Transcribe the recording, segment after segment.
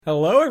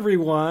Hello,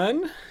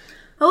 everyone.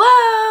 Hello!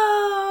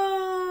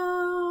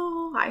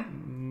 Hi.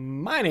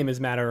 My name is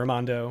Matt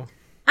Armando.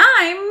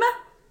 I'm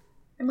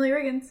Emily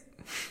Riggins.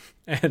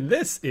 And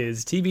this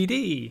is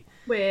TBD.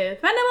 With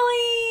friend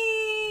Emily!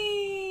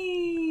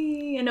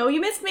 I know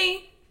you missed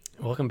me.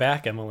 Welcome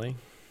back, Emily.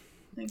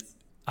 Thanks.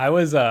 I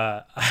was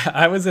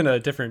in a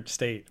different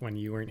state when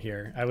you weren't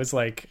here. I was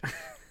like,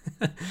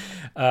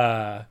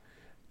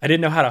 I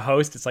didn't know how to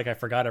host. It's like I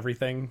forgot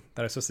everything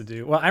that I was supposed to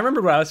do. Well, I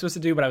remember what I was supposed to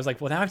do, but I was like,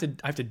 well, now I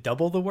have to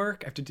double the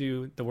work. I have to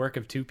do the work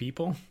of two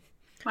people.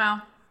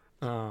 Wow.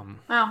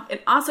 Wow. And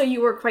also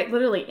you were quite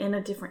literally in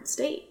a different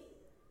state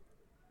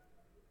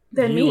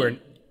than me.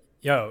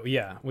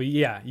 Yeah. Well,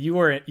 yeah, you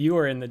were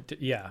in the,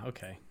 yeah,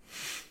 okay.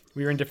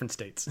 We were in different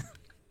states.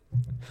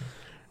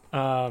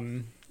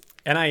 And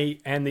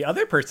the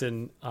other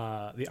person,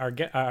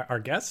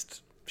 our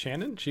guest,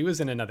 Shannon, she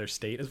was in another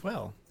state as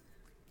well.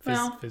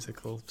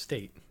 Physical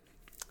state.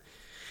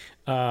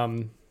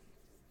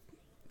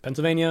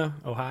 Pennsylvania,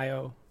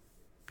 Ohio,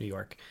 New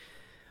York.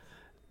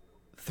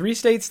 3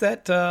 states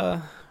that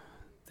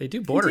they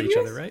do border each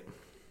other, right?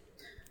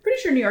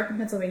 Pretty sure New York and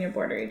Pennsylvania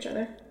border each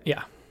other.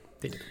 Yeah,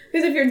 they do.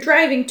 Because if you're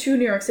driving to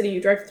New York City,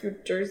 you drive through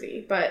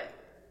Jersey, but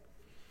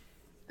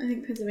I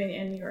think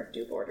Pennsylvania and New York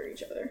do border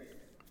each other.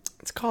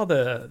 It's called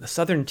the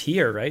southern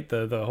tier, right?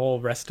 The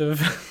whole rest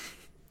of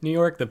New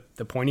York,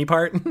 the pointy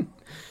part.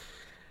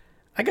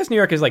 I guess New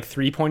York is like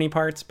 3 pointy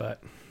parts,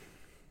 but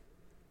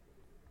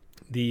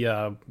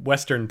the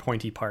western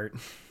pointy part.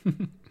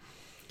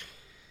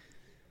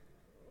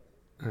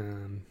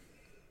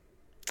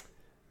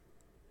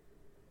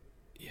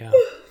 Yeah.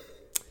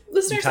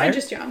 Listeners, I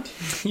just yawned.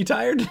 You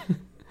tired?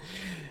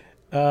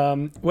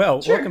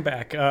 Well, Sure. Welcome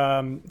back.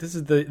 This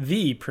is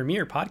the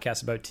premier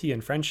podcast about tea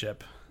and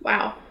friendship.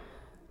 Wow.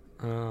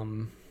 I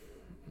don't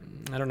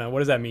know. What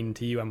does that mean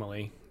to you,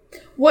 Emily?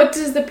 What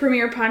does the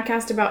premier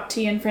podcast about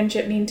tea and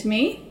friendship mean to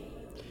me?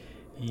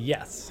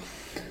 Yes.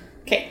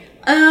 Okay.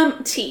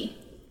 Tea.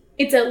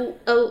 It's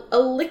a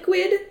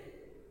liquid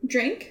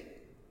drink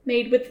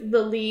made with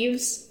the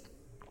leaves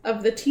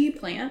of the tea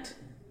plant.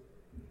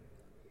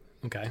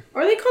 Okay.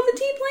 Are they called the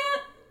tea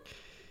plant?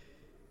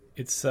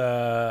 It's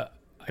I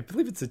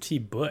believe it's a tea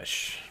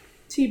bush.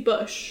 Tea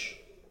bush.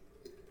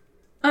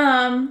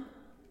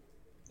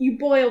 You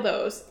boil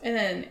those and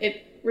then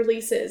it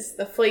releases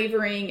the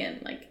flavoring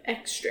and like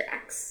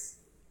extracts.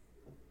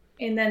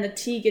 And then the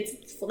tea gets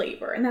its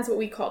flavor, and that's what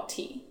we call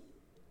tea.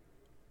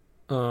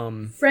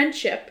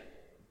 Friendship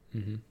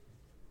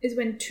is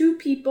when 2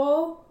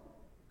 people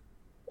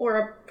or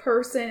a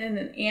person and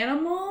an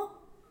animal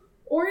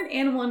or an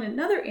animal and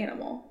another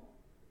animal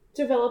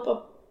develop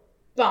a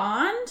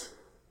bond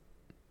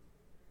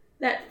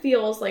that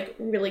feels like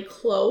really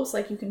close,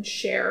 like you can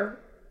share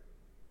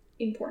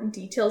important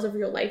details of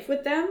your life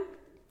with them.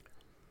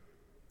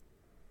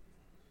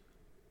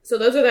 So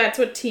that's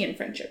what tea and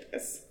friendship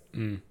is.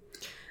 And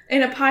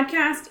a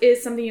podcast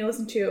is something you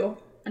listen to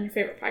on your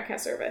favorite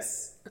podcast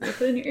service. You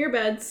put in your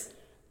earbuds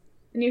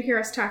and you hear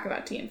us talk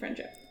about tea and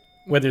friendship.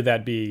 Whether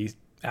that be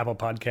Apple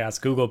Podcasts,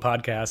 Google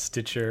Podcasts,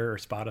 Stitcher, or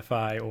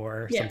Spotify,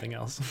 or something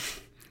else.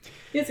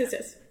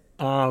 Yes.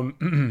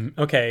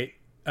 Okay.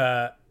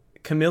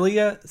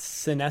 Camellia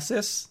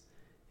sinensis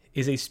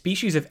is a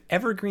species of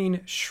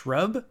evergreen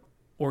shrub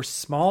or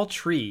small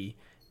tree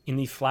in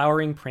the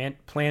flowering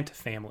plant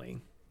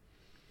family.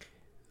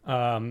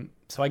 So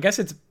I guess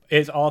it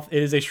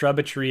is a shrub,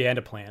 a tree, and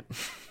a plant.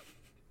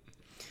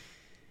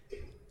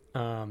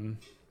 I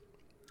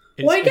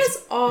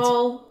guess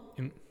all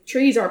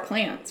trees are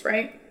plants,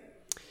 right?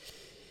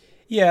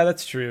 Yeah,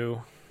 that's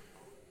true.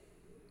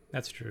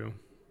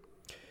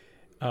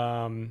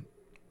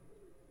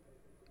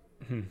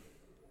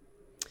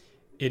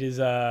 It is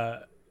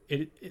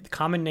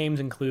common names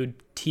include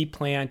tea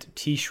plant,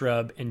 tea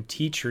shrub, and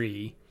tea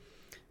tree,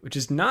 which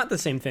is not the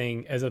same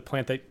thing as a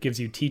plant that gives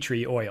you tea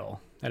tree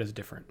oil. That is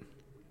different.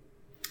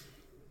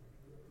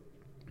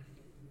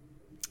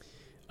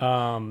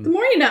 The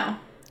more you know.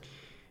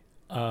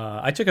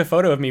 I took a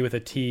photo of me with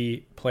a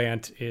tea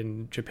plant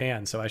in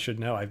Japan, so I should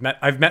know. I've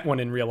met one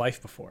in real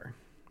life before.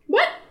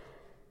 What?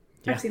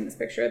 Yeah. I've seen this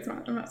picture.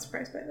 I'm not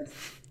surprised by this.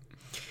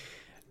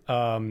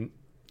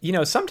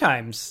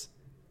 Sometimes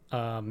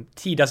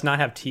tea does not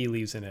have tea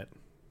leaves in it,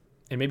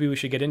 and maybe we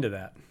should get into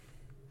that.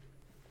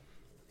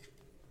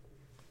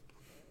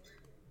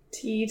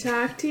 Tea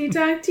talk, tea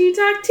talk, tea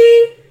talk,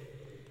 tea.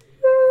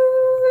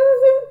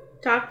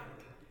 Talk.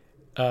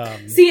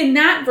 See, in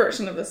that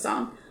version of the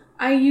song,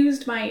 I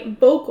used my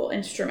vocal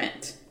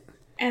instrument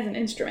as an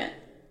instrument.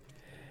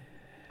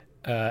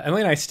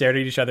 Emily and I stared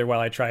at each other while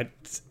I tried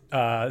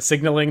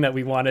signaling that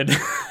we wanted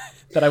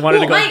that I wanted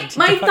to go.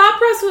 My thought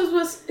process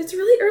was it's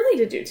really early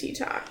to do tea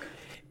talk.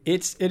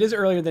 It is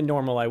earlier than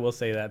normal, I will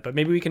say that, but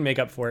maybe we can make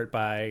up for it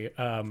by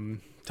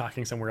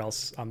talking somewhere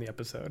else on the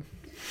episode.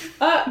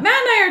 Matt and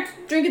I are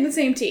drinking the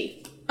same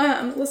tea.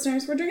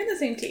 Listeners, we're drinking the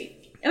same tea.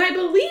 And I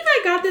believe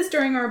I got this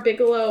during our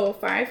Bigelow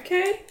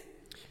 5K.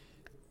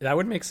 That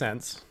would make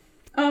sense.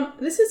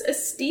 This is a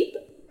Steep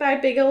by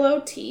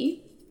Bigelow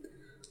tea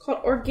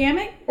called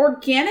Organic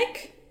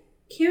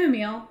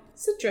chamomile,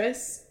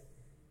 citrus,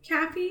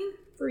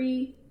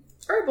 caffeine-free,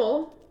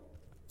 herbal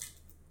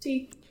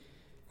tea.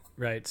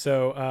 Right.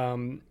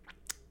 So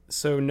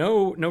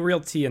no real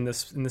tea in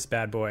this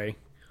bad boy.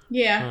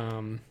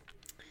 Yeah.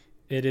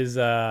 It is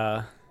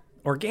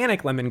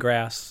organic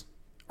lemongrass,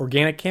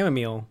 organic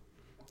chamomile,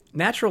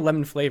 natural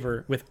lemon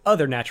flavor with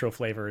other natural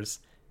flavors,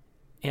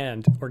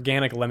 and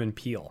organic lemon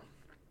peel.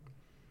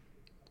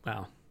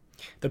 Wow.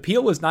 The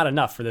peel was not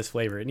enough for this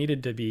flavor. It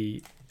needed to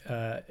be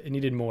it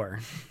needed more.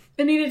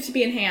 It needed to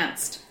be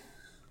enhanced.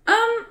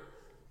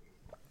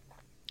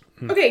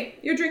 Okay,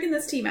 you're drinking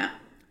this tea, Matt.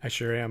 I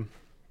sure am.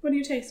 What do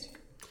you taste?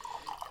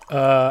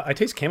 I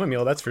taste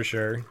chamomile, that's for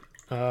sure.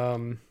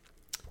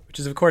 Which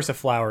is of course a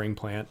flowering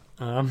plant.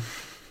 In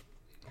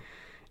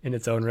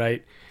its own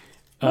right.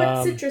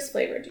 What citrus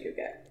flavor do you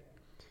get?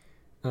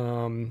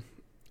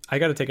 I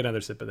got to take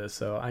another sip of this,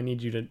 so I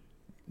need you to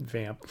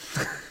vamp.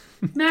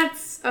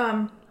 Matt's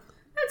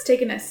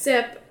taking a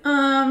sip.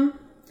 I'm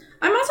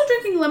also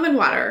drinking lemon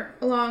water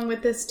along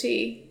with this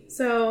tea.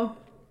 So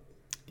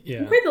yeah,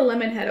 I'm quite the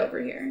lemon head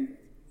over here.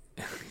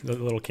 The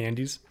little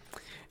candies.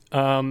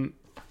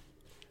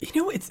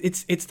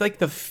 It's like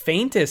the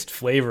faintest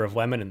flavor of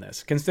lemon in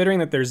this. Considering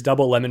that there's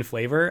double lemon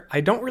flavor,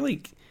 I don't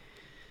really.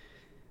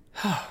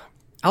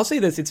 I'll say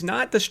this: it's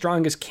not the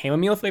strongest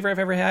chamomile flavor I've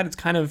ever had. It's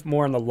kind of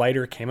more on the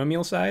lighter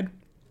chamomile side.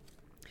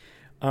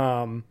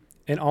 And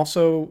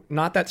also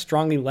not that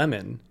strongly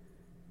lemon.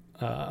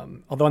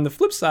 Although on the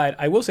flip side,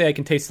 I will say I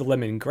can taste the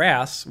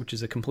lemongrass, which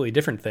is a completely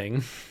different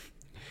thing.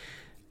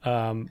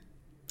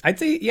 I'd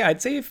say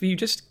if you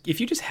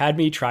just had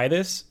me try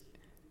this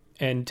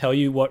and tell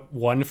you what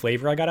one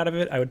flavor I got out of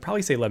it, I would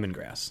probably say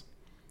lemongrass.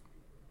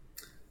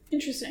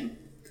 Interesting.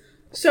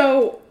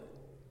 So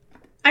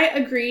I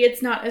agree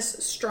it's not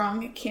as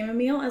strong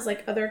chamomile as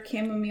like other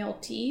chamomile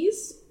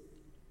teas,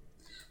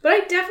 but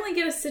I definitely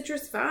get a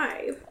citrus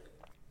vibe.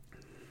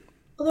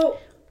 Although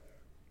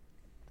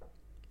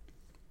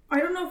I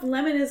don't know if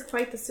lemon is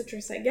quite the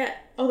citrus I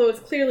get, although it's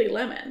clearly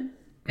lemon.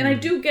 And I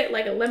do get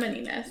like a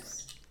lemoniness.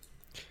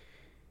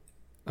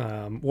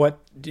 What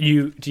do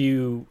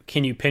you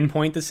can you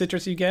pinpoint the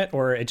citrus you get,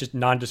 or it's just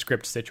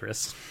nondescript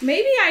citrus?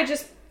 Maybe I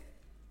just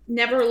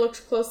never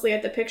looked closely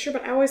at the picture,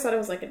 but I always thought it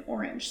was like an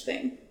orange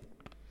thing.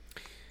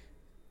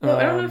 Well,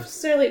 I don't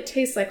necessarily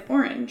taste like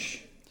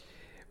orange.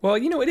 Well,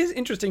 it is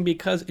interesting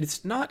because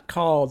it's not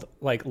called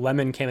like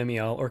lemon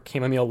chamomile or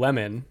chamomile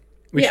lemon,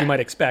 which you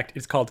might expect.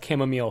 It's called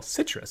chamomile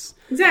citrus.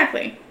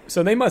 Exactly.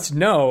 So they must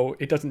know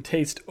it doesn't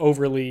taste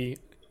overly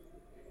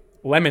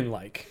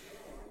lemon-like,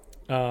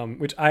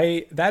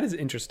 that is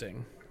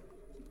interesting.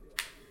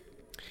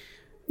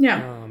 Yeah.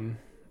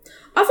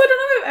 Also, I don't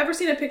know if I've ever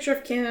seen a picture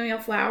of chamomile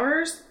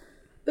flowers,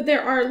 but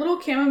there are little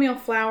chamomile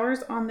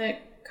flowers on the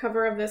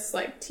cover of this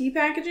like tea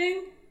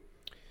packaging.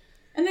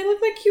 And they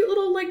look like cute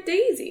little like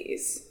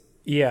daisies.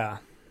 Yeah.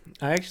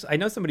 I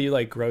know somebody who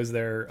like grows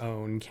their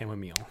own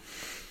chamomile.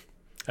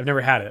 I've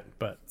never had it,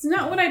 but it's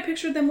not what I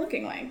pictured them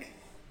looking like.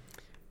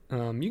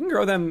 You can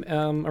grow them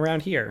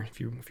around here if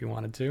you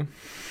wanted to.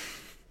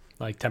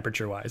 Like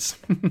temperature wise.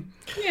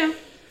 Yeah.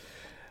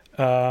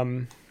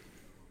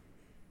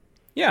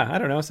 Yeah, I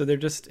don't know. So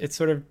it's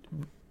sort of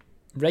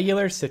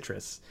regular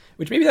citrus,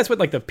 which maybe that's what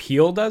like the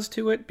peel does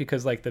to it,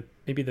 because like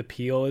maybe the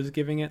peel is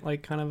giving it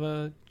like kind of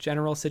a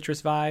general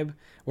citrus vibe,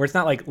 where it's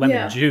not like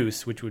lemon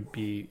juice, which would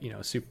be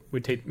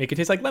make it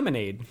taste like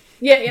lemonade.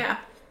 Yeah.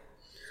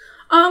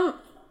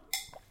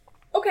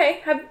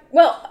 Okay.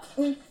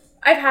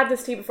 I've had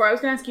this tea before. I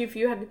was gonna ask you if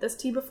you had this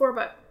tea before,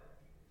 but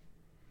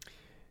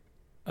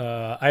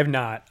I have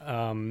not.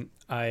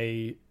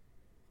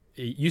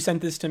 You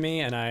sent this to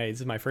me, and this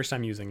is my first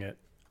time using it.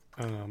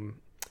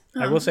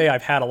 I will say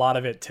I've had a lot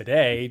of it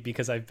today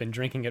because I've been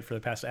drinking it for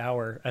the past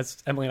hour.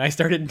 As Emily and I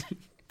started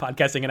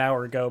podcasting an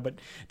hour ago, but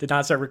did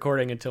not start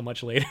recording until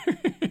much later.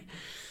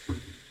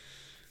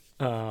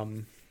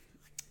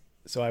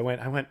 So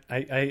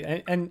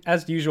and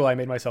as usual, I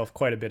made myself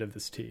quite a bit of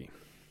this tea.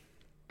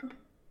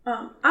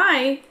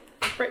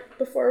 Right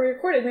before we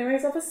recorded, made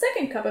myself a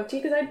second cup of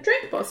tea because I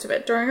drank most of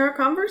it during our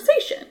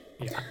conversation.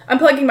 Yeah. I'm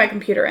plugging my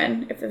computer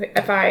in.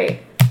 If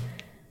I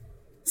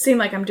seem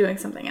like I'm doing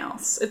something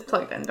else, it's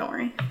plugged in. Don't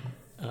worry.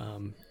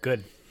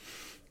 Good.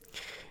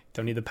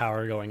 Don't need the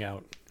power going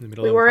out in the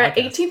middle of the podcast. We were at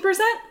 18%,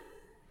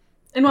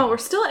 and while we're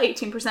still at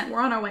 18%,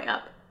 we're on our way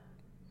up.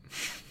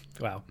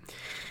 Wow.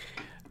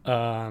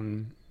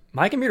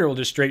 My computer will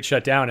just straight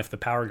shut down if the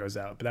power goes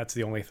out, but that's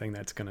the only thing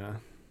that's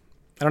gonna.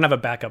 I don't have a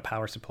backup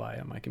power supply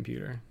on my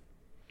computer.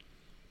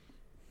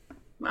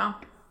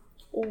 Wow.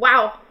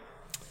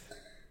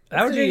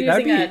 That would be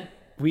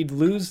we'd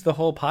lose the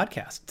whole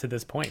podcast to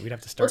this point. We'd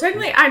have to start. Well,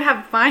 technically, I'd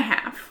have my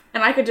half,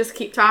 and I could just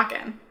keep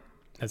talking.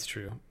 That's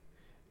true.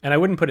 And I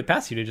wouldn't put it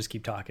past you to just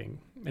keep talking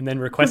and then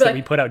request that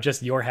we put out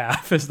just your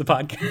half as the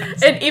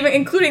podcast. And even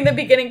including the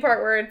beginning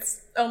part where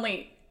it's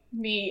only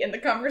me in the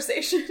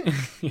conversation.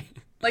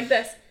 Like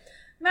this.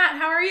 Matt,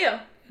 how are you?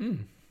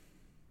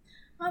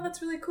 Oh,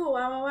 that's really cool.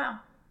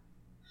 Wow.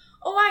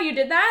 Oh, wow, you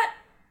did that?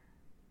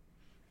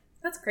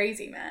 That's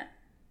crazy, Matt.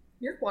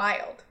 You're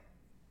wild.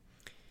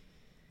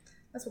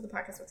 That's what the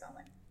podcast would sound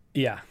like.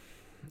 Yeah.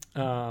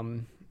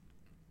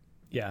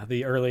 Yeah,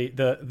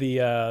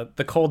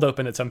 the cold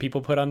open that some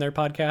people put on their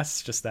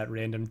podcasts, just that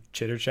random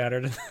chitter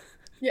chatter.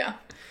 Yeah.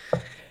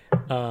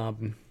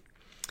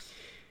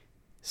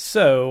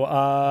 So,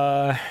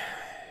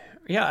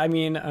 yeah, I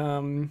mean,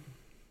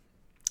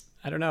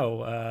 I don't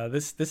know.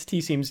 This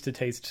tea seems to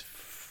taste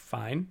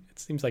fine. It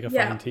seems like a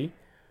fine tea.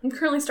 I'm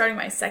currently starting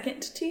my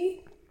second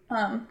tea.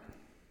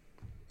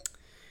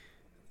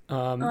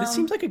 This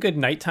seems like a good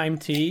nighttime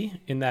tea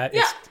in that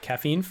it's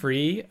caffeine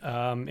free.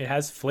 It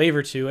has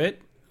flavor to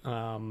it. It's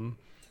I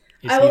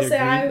will neither say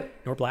green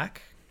nor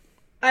black.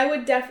 I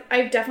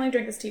definitely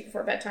drink this tea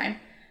before bedtime.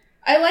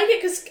 I like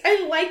it because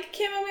I like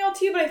chamomile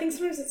tea, but I think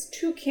sometimes it's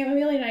too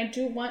chamomile and I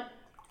do want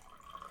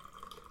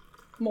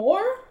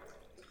more.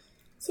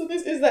 So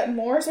this is that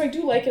more. So I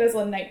do like it as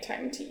a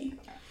nighttime tea.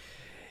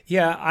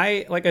 Yeah,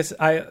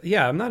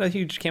 I'm not a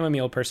huge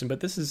chamomile person, but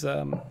this is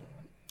a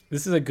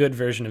good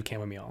version of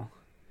chamomile.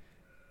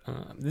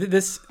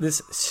 This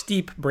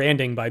steep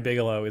branding by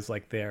Bigelow is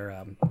like their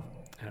I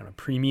don't know,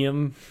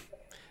 premium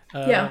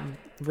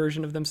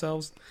version of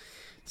themselves.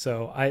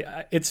 So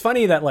it's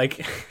funny that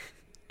like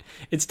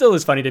it still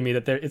is funny to me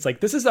that it's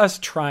like this is us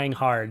trying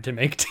hard to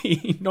make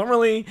tea.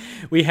 Normally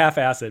we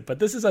half-ass it, but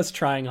this is us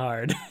trying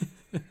hard.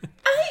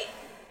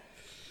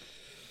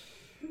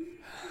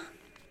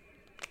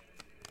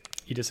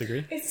 You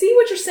disagree? I see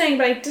what you're saying,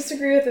 but I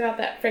disagree with about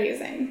that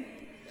phrasing.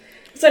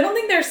 So I don't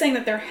think they're saying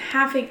that they're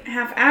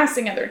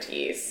half-assing other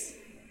teas.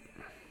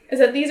 Is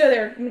that these are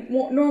their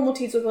normal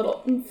teas with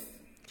little oomph.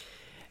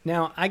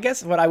 Now, I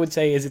guess what I would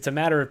say is it's a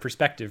matter of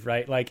perspective,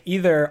 right? Like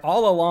either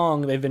all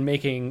along they've been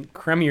making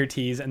cremier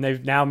teas and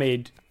they've now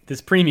made this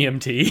premium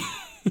tea,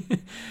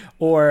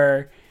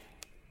 or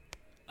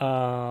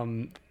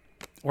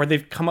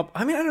they've come up.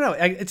 I mean, I don't know.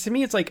 To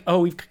me, it's like,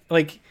 we've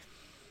like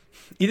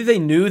either they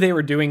knew they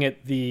were doing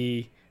it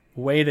the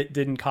way that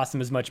didn't cost them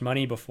as much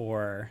money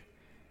before,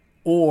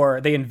 or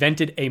they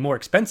invented a more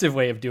expensive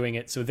way of doing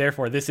it. So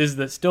therefore, this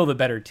is still the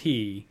better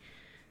tea.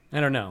 I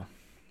don't know.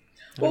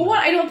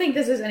 I don't think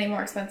this is any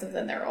more expensive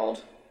than their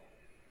old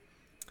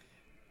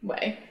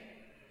way.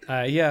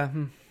 Yeah.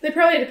 They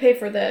probably had to pay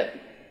for the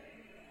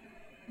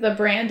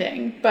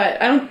branding,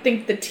 but I don't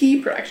think the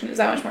tea production is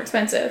that much more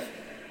expensive.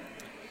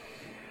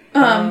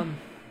 Yeah,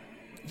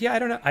 I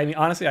don't know. I mean,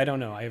 honestly, I don't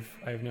know. I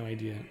have no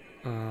idea.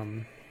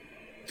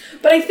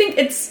 But I think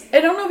I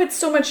don't know if it's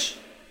so much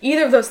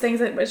either of those things,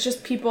 that it's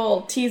just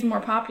tea's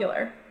more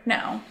popular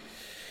now.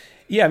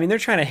 Yeah, I mean, they're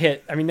trying to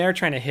hit, they're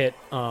trying to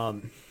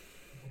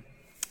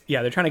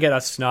get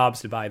us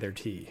snobs to buy their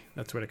tea.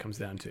 That's what it comes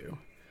down to.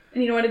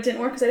 And you know what? It didn't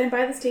work because I didn't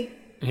buy this tea.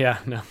 Yeah,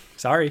 no,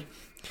 sorry.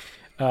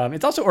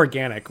 It's also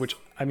organic, which,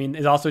 I mean,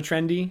 is also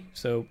trendy.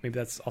 So maybe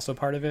that's also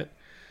part of it.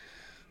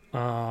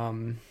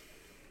 But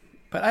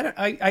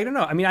I don't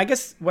know. I mean, I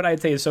guess what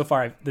I'd say is so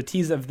far, the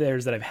teas of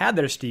theirs that I've had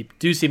that are steep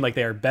do seem like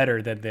they are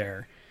better than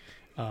their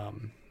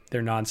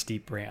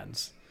non-steep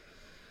brands.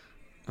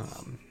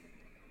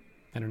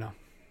 I don't know.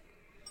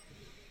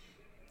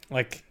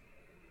 Like,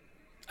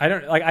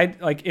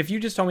 if you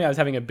just told me I was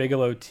having a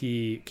Bigelow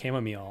tea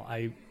chamomile,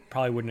 I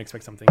probably wouldn't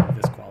expect something of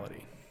this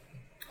quality.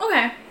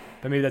 Okay.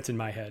 But maybe that's in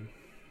my head.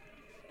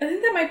 I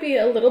think that might be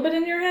a little bit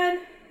in your head.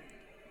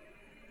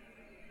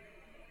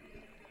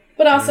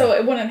 But also,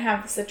 it wouldn't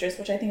have the citrus,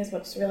 which I think is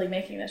what's really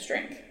making this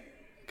drink.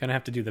 Gonna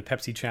have to do the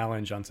Pepsi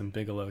challenge on some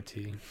Bigelow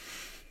tea.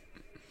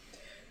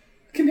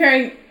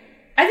 Comparing,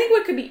 I think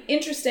what could be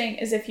interesting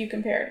is if you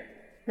compared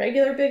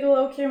regular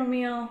Bigelow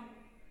chamomile,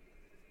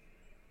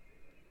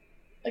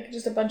 like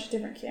just a bunch of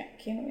different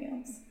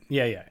chamomiles.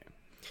 Yeah.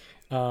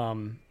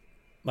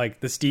 Like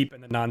the steep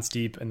and the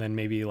non-steep, and then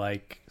maybe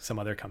like some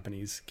other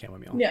companies'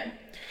 chamomile. Yeah.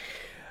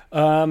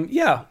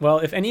 Yeah. Well,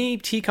 if any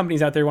tea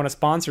companies out there want to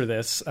sponsor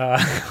this,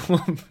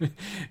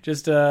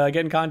 just get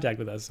in contact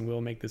with us, and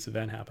we'll make this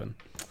event happen.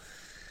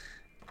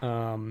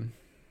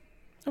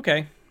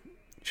 Okay.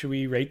 Should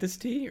we rate this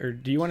tea, or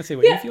do you want to say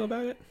what you feel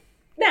about it?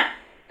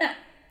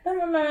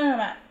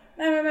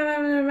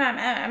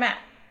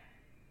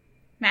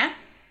 Matt.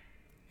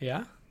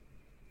 Yeah?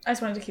 I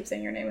just wanted to keep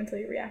saying your name until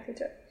you reacted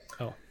to it.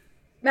 Oh.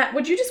 Matt,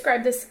 would you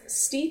describe this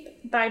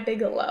Steep by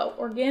Bigelow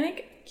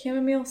organic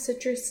chamomile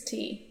citrus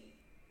tea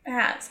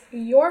as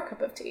your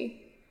cup of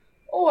tea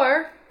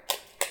or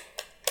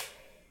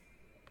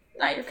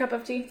not your cup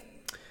of tea?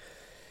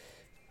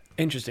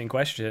 Interesting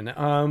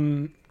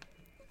question.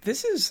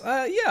 This is,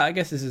 I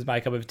guess this is my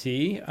cup of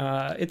tea.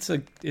 It's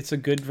a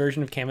good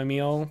version of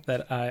chamomile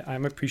that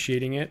I'm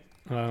appreciating it.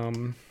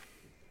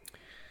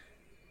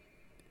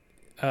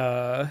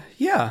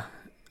 Yeah,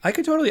 I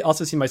could totally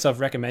also see myself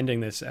recommending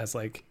this as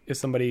like, if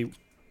somebody,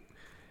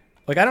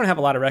 like, I don't have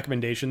a lot of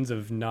recommendations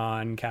of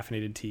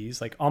non-caffeinated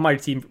teas. Like all my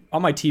tea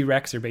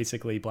recs are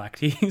basically black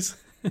teas.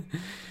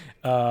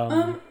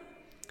 But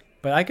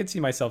I could see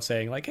myself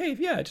saying like, hey,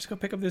 yeah, just go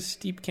pick up this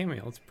steep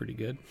chamomile. It's pretty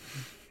good.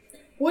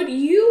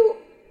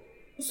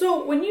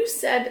 So when you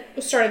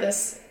started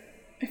this,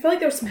 I feel like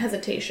there was some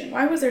hesitation.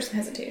 Why was there some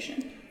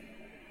hesitation?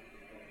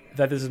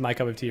 That this is my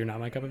cup of tea or not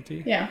my cup of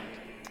tea? Yeah.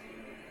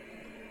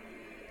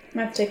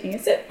 Matt's taking a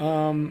sip.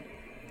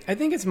 I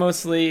think it was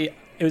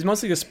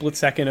mostly a split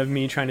second of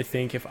me trying to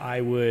think if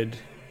I would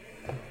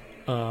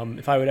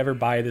ever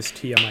buy this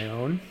tea on my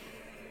own.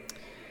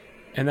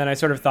 And then I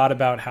sort of thought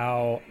about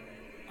how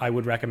I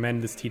would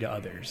recommend this tea to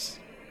others.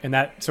 And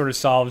that sort of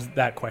solves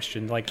that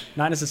question. Like,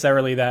 not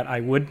necessarily that I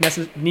would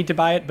need to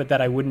buy it, but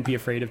that I wouldn't be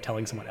afraid of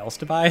telling someone else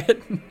to buy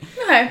it.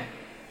 Okay.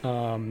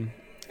 And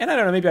I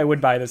don't know, maybe I would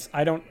buy this.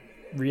 I don't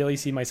really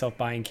see myself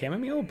buying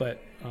chamomile,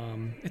 but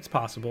it's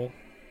possible.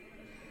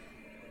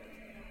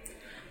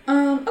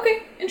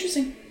 Okay,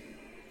 interesting.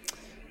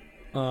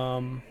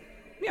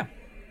 Yeah.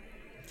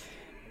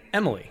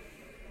 Emily.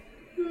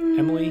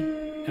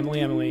 Emily.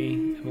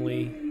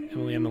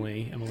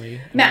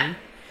 Matt.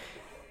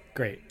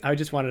 Great. I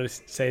just wanted to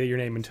say your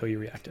name until you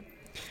reacted.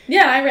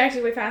 Yeah, I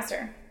reacted way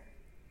faster.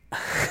 I'll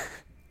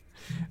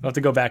have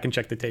to go back and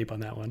check the tape on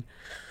that one.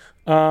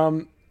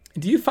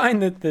 Do you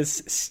find that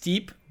this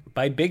Steep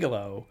by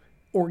Bigelow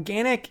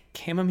organic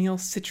chamomile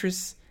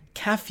citrus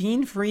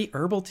caffeine-free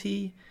herbal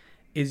tea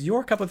is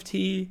your cup of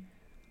tea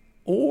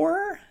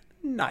or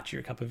not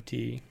your cup of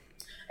tea?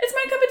 It's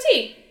my cup of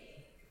tea.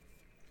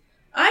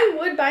 I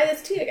would buy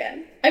this tea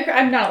again.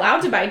 I'm not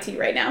allowed to buy tea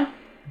right now.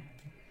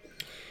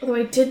 Although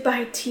I did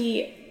buy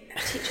tea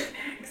at TJ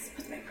Maxx.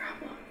 What's my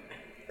problem?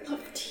 I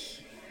love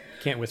tea.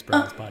 Can't whisper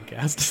on this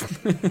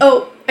podcast.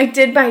 Oh, I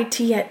did buy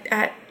tea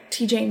at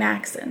TJ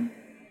Maxx and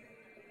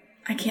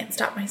I can't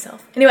stop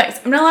myself.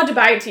 Anyways, I'm not allowed to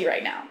buy tea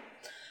right now.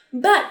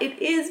 But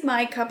it is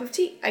my cup of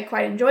tea. I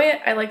quite enjoy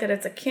it. I like that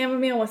it's a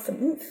chamomile with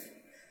some oomph.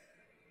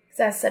 As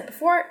I said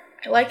before,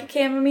 I like a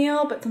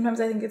chamomile, but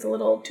sometimes I think it's a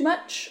little too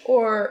much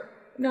or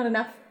not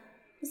enough,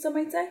 as some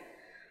might say.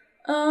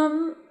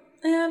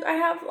 And I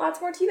have lots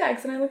more tea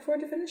bags, and I look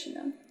forward to finishing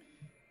them.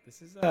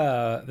 This is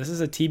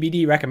a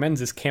TBD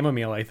recommends this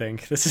chamomile, I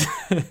think. This is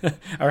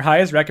our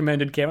highest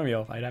recommended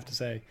chamomile, I'd have to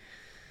say.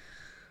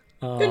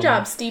 Good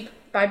job, Steep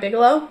by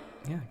Bigelow.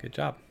 Yeah, good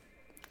job.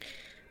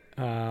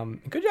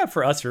 Good job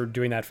for us for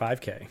doing that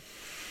 5K.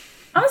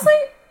 Honestly,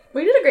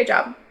 we did a great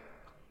job.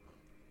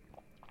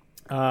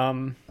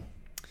 Wow,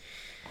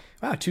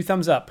 2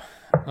 thumbs up.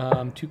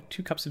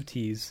 Two cups of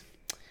teas.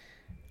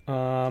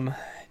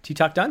 Tea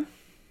talk done?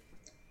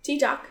 Tea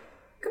talk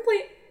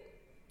complete.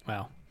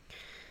 Wow.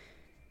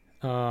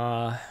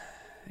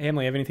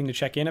 Emily, have anything to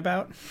check in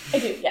about? I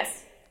do,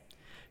 yes.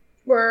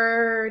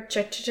 We're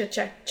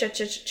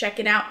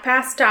checking out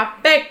past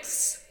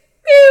topics.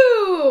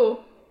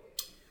 Woo!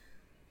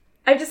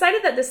 I've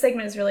decided that this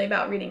segment is really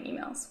about reading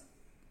emails.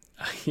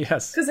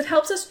 Yes. Because it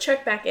helps us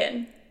check back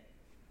in.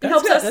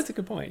 That's a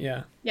good point,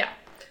 yeah. Yeah.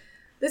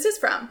 This is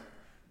from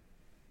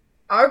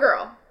our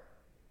girl,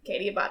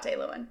 Katie Abate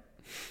Lewin.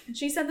 And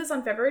she sent this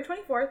on February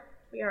 24th.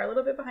 We are a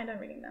little bit behind on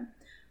reading them.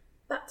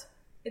 But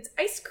it's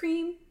ice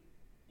cream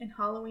and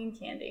Halloween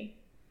candy.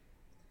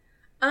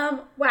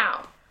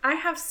 Wow. I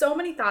have so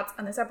many thoughts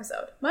on this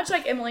episode. Much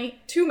like Emily,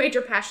 2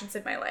 major passions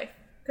in my life.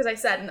 Because I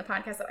said in the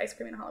podcast that ice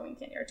cream and Halloween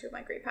candy are 2 of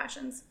my great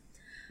passions.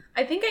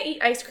 I think I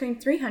eat ice cream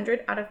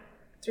 300 out of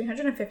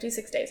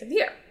 356 days of the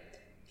year.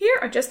 Here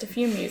are just a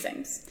few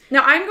musings.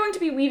 Now, I'm going to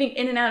be weaving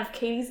in and out of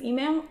Katie's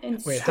email in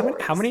Wait,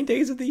 stories. how many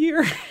days of the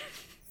year?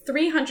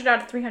 300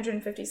 out of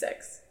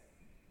 356.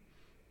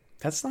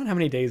 That's not how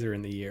many days are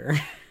in the year.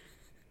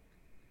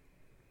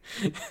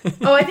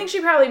 Oh, I think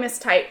she probably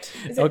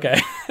mistyped. Okay.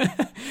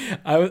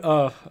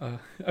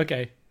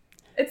 Okay.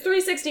 It's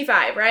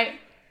 365, right?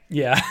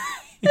 Yeah.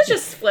 It's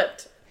just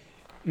flipped.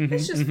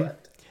 It's just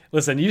flipped.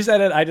 Listen, you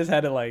said it. I just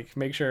had to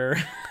make sure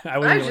I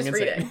wasn't just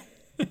insane.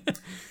 reading.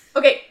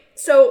 Okay,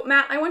 so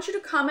Matt, I want you to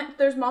comment.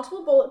 There's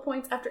multiple bullet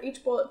points. After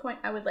each bullet point,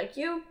 I would like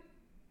you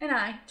and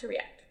I to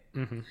react.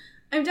 Mm-hmm.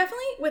 I'm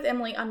definitely with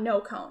Emily on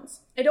no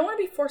cones. I don't want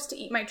to be forced to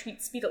eat my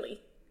treat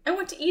speedily. I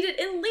want to eat it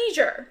in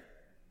leisure.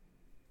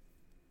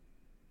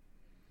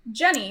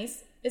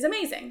 Jenny's is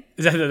amazing.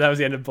 That was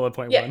the end of bullet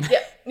point 1?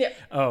 Yeah.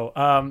 Oh,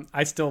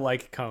 I still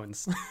like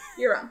cones.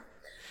 You're wrong.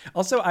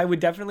 Also, I would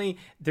definitely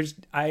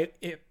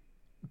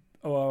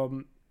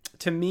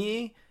to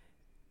me,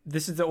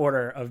 this is the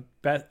order of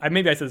best.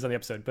 Maybe I said this on the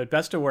episode, but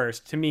best to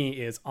worst to me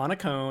is on a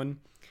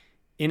cone,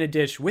 in a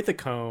dish with a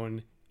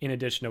cone, in a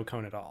dish no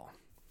cone at all.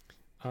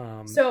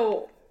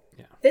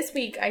 This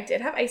week I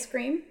did have ice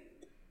cream,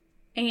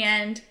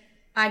 and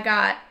I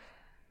got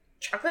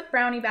chocolate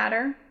brownie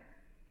batter.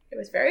 It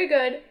was very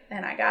good,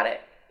 and I got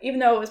it, even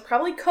though it was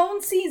probably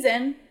cone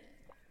season.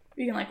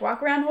 You can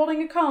walk around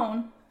holding a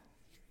cone.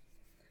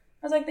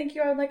 I was like, thank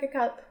you, I would like a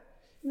cup.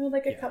 I would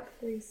like a cup,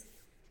 please.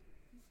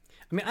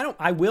 I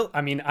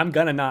mean, I'm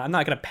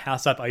not gonna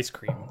pass up ice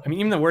cream. I mean,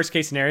 even the worst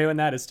case scenario in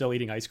that is still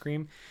eating ice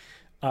cream.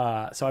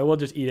 So I will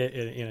just eat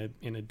it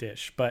in a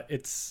dish, but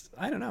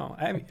I don't know.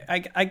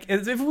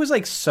 If it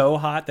was so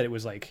hot that it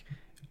was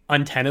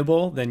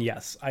untenable, then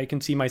yes, I can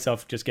see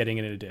myself just getting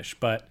it in a dish.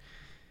 But,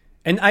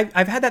 and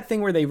I've had that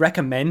thing where they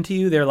recommend to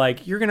you, they're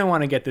like, you're going to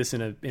want to get this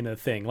in a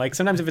thing.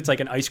 Sometimes if it's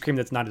an ice cream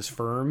that's not as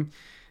firm,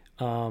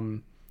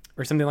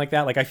 or something like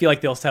that, I feel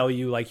like they'll tell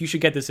you you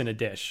should get this in a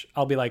dish.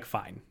 I'll be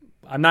fine.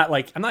 I'm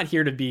not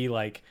here to be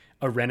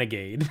a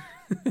renegade.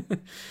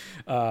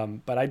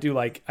 But I do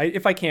like,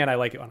 if I can, I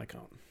like it on a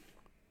cone.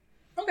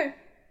 Okay.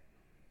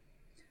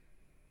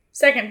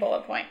 Second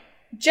bullet point.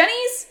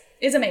 Jenny's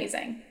is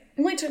amazing.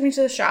 Emily took me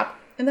to the shop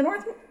in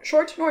the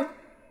short north,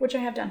 which I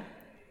have done.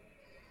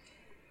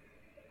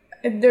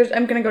 I'm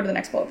going to go to the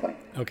next bullet point.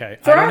 Okay.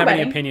 I don't have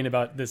any opinion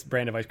about this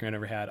brand of ice cream I've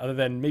never had, other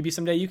than maybe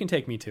someday you can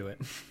take me to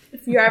it.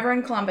 If you're ever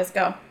in Columbus,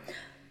 go.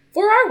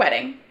 For our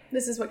wedding,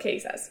 this is what Katie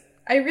says.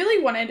 I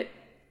really wanted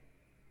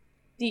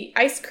the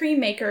ice cream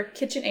maker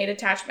KitchenAid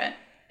attachment,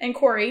 and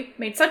Corey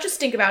made such a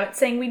stink about it,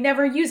 saying we'd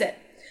never use it.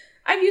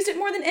 I've used it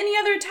more than any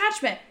other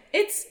attachment.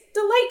 It's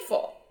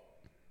delightful.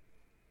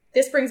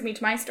 This brings me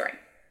to my story.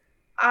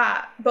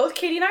 Both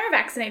Katie and I are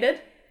vaccinated,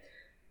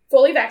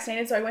 fully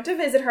vaccinated, so I went to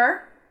visit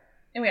her,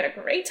 and we had a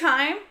great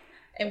time.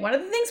 And one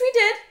of the things we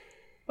did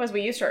was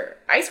we used her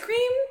ice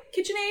cream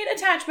KitchenAid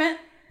attachment,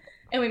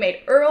 and we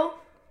made Earl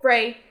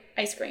Grey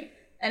ice cream.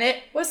 And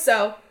it was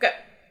so good.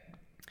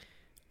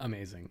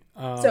 Amazing.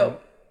 So,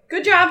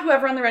 good job,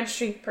 whoever on the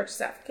registry purchased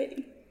that for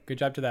Katie. Good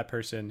job to that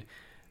person.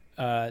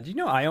 Do you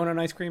know I own an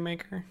ice cream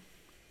maker?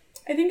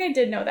 I think I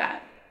did know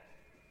that.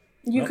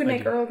 You could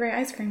make Earl Grey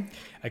ice cream.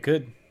 I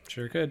could.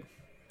 Sure could.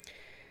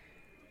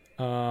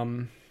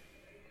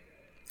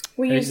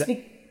 We used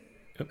the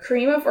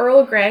cream of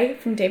Earl Grey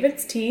from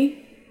David's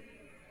Tea.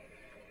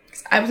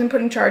 I wasn't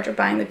put in charge of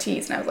buying the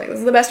teas, and I was like, this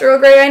is the best Earl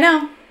Grey I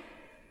know.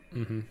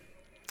 Mm-hmm.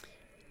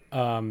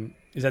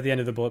 Is that the end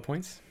of the bullet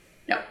points?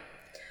 No.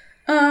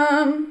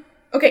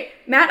 Okay,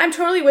 Matt, I'm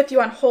totally with you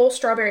on whole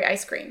strawberry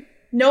ice cream.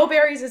 No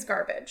berries is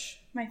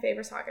garbage. My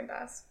favorite's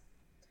Haagen-Dazs.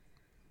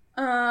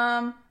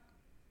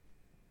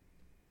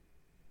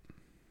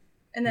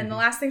 And then the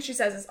last thing she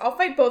says is, I'll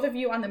fight both of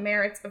you on the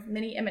merits of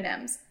mini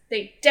M&Ms.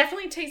 They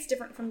definitely taste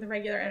different from the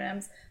regular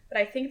M&Ms, but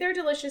I think they're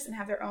delicious and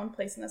have their own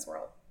place in this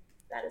world.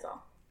 That is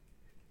all.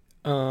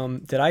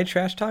 Did I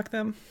trash talk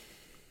them?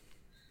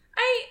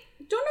 I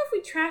don't know if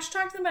we trash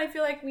talked them, but I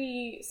feel like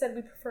we said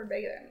we preferred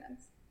regular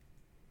M&Ms.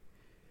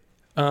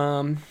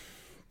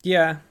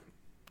 Yeah.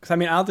 Cause I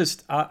mean,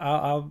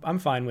 I'm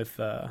fine with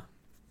the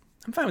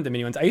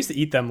mini ones. I used to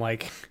eat them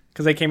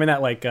cause they came in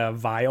that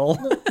vial.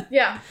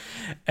 Yeah.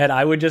 And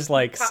I would just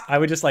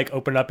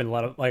open it up and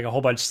let a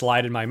whole bunch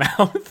slide in my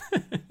mouth.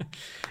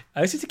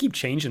 I used to keep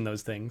changing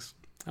those things.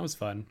 That was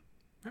fun.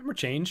 Remember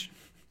change?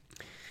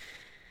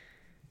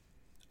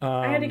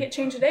 I had to get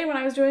changed today when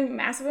I was doing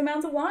massive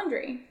amounts of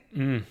laundry.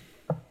 I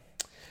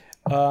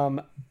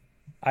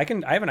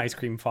have an ice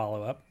cream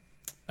follow up.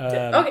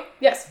 Okay.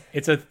 Yes.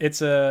 It's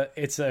a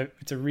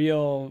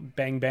real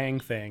bang bang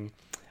thing.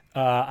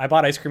 I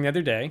bought ice cream the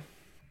other day.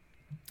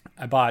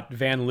 I bought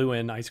Van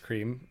Leeuwen ice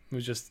cream. It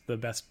was just the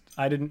best.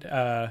 I didn't.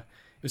 It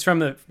was from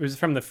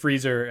the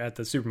freezer at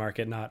the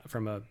supermarket, not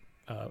from a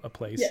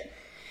place.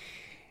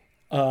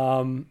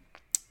 Yeah.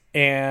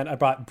 And I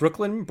bought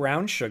Brooklyn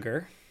brown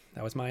sugar.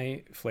 That was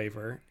my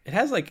flavor. It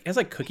has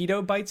cookie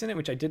dough bites in it,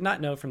 which I did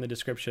not know from the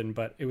description,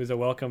 but it was a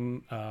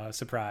welcome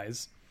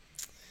surprise.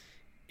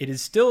 It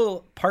is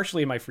still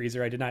partially in my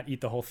freezer. I did not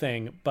eat the whole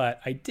thing,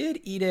 but I did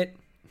eat it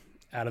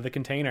out of the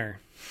container.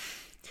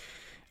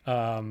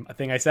 A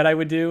thing I said I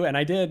would do, and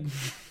I did.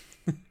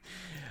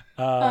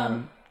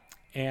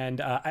 And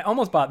I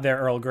almost bought their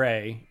Earl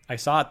Grey. I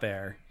saw it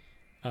there,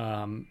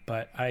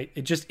 but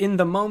it just in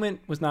the moment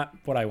was not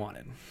what I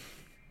wanted.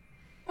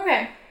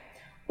 Okay,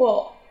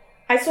 well,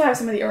 I still have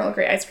some of the Earl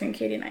Grey ice cream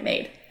Katie and I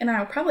made, and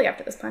I'll probably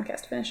after this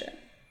podcast finish it.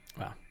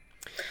 Wow.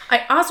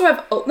 I also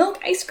have oat milk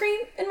ice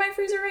cream in my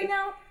freezer right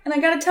now, and I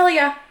gotta tell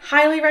you,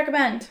 highly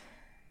recommend.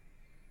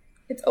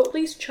 It's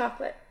Oatly's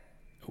chocolate.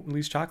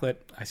 Oatly's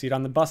chocolate. I see it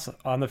on the bus,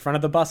 on the front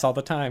of the bus all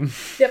the time.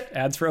 Yep.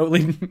 Ads for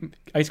Oatly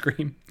ice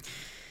cream.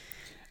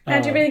 Do you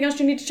have anything else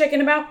you need to check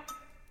in about?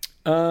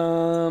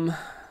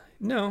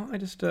 No, I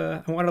just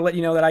I want to let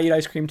you know that I eat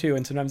ice cream too,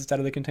 and sometimes it's out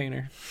of the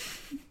container.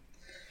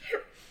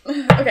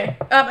 Okay.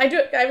 I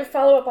have a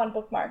follow up on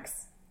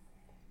bookmarks.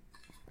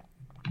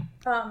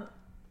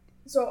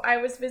 So I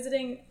was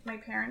visiting my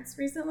parents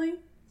recently,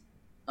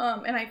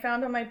 and I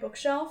found on my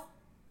bookshelf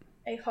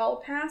a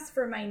hall pass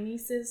for my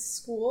niece's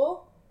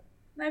school,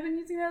 and I've been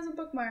using that as a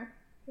bookmark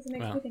because it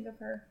makes me think of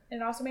her,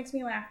 and it also makes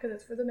me laugh because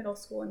it's for the middle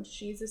school, and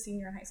she's a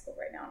senior in high school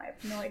right now, and I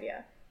have no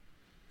idea.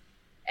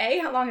 A,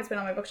 how long it's been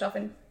on my bookshelf,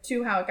 and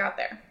 2, how it got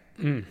there.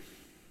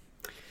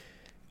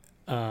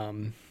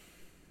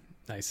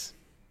 Nice.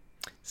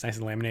 It's nice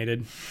and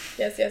laminated.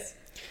 Yes.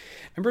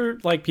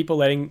 Remember, people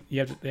they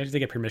have to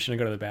get permission to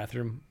go to the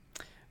bathroom?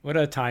 What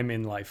a time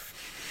in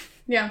life.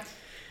 Yeah.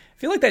 I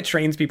feel like that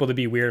trains people to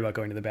be weird about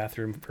going to the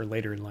bathroom for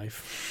later in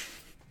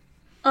life.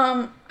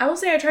 I will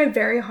say I try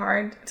very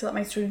hard to let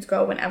my students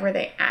go whenever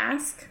they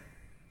ask.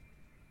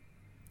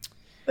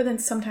 But then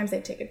sometimes they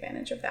take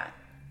advantage of that.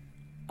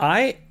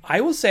 I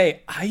will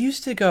say I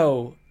used to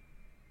go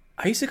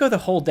the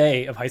whole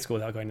day of high school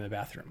without going to the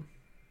bathroom.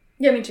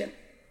 Yeah, me too.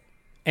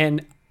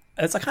 And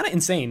that's kind of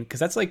insane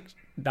because that's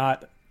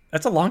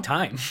a long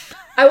time.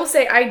 I will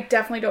say I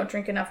definitely don't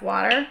drink enough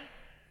water.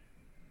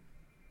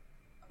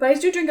 But I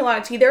do drink a lot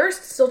of tea. There are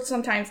still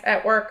sometimes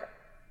at work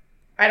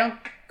I don't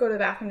go to the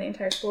bathroom the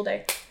entire school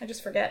day. I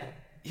just forget.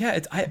 Yeah,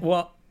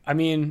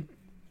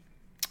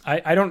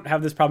 I don't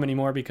have this problem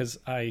anymore because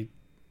I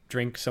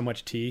drink so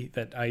much tea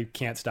that I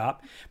can't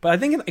stop. But I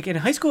think in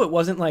high school, it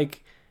wasn't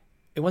like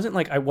I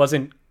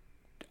wasn't.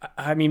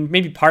 I mean,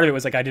 maybe part of it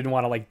was like I didn't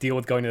want to like deal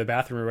with going to the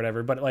bathroom or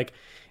whatever. But like,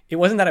 it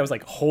wasn't that I was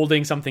like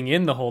holding something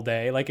in the whole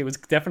day. Like, it was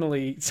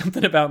definitely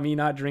something about me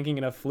not drinking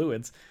enough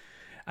fluids.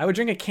 I would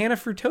drink a can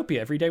of Fruitopia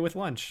every day with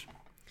lunch.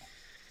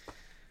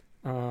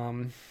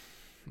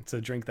 It's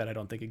a drink that I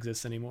don't think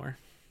exists anymore.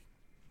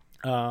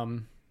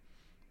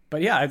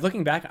 But yeah,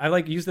 looking back, I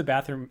like used the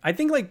bathroom. I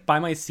think like by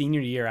my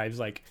senior year, I was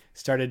like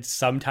started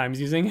sometimes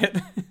using it.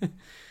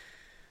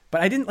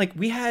 But I didn't like,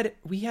 you had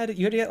to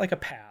get like a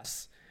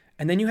pass,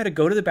 and then you had to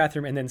go to the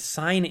bathroom and then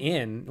sign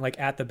in like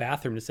at the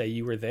bathroom to say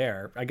you were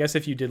there. I guess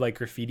if you did like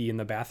graffiti in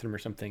the bathroom or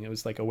something, it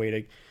was like a way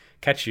to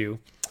catch you.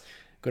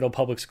 Good old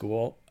public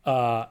school.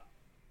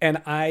 And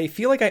I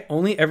feel like I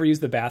only ever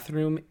used the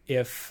bathroom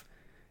if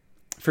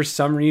for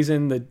some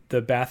reason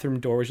the bathroom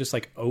door was just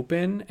like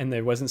open and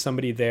there wasn't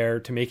somebody there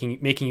to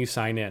making you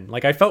sign in.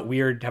 Like, I felt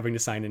weird having to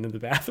sign into the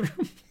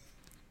bathroom.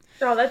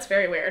 Oh, that's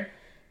very weird.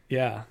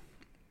 Yeah.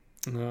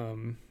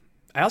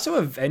 I also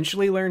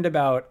eventually learned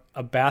about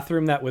a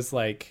bathroom that was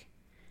like,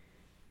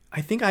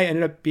 I think I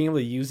ended up being able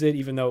to use it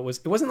even though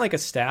it wasn't like a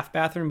staff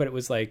bathroom, but it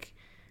was like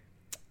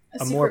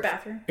a secret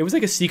bathroom. It was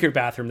like a secret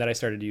bathroom that I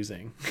started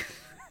using.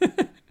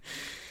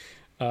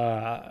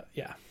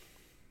 Yeah.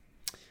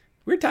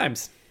 Weird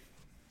times.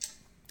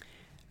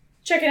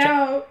 Checking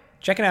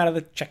out of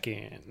the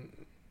check-in.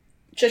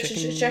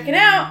 Checking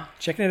out.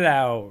 Checking it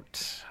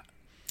out.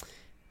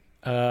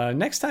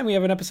 Next time we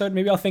have an episode,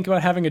 maybe I'll think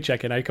about having a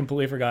check-in. I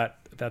completely forgot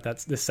that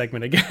that's this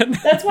segment again.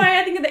 That's why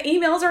I think the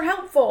emails are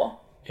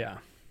helpful. Yeah.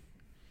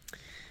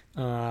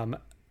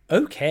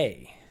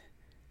 Okay.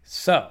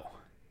 So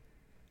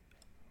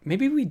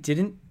maybe we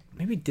didn't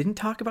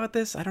talk about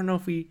this. I don't know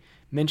if we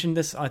mentioned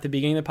this at the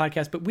beginning of the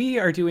podcast, but we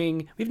have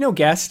no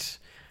guest,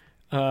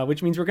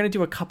 which means we're going to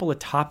do a couple of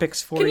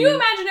topics for you. Can you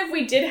imagine if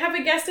we did have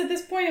a guest at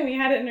this point and we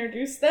had to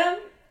introduce them?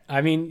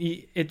 I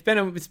mean, it's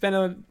been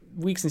a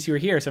week since you were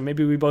here, so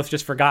maybe we both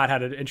just forgot how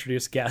to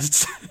introduce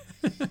guests.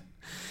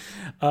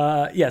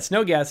 Yes,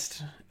 no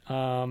guest.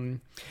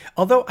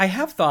 Although I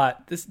have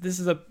thought this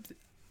is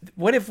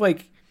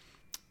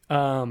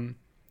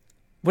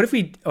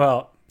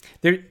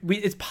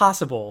it's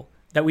possible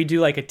that we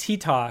do like a tea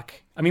talk.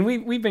 I mean,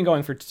 we've been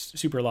going for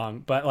super long,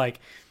 but like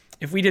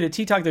if we did a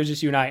tea talk, there's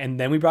just you and I, and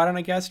then we brought on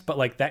a guest, but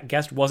like that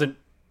guest wasn't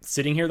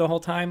sitting here the whole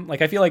time.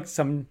 Like, I feel like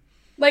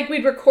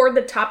we'd record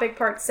the topic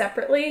part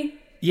separately.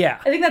 Yeah.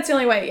 I think that's the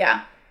only way.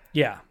 Yeah.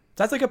 Yeah.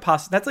 That's like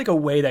a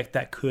way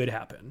that could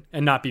happen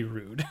and not be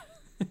rude.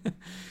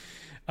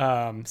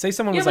 Say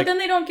someone was like, but then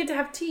they don't get to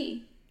have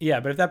tea. Yeah,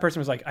 but if that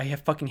person was like, I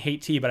fucking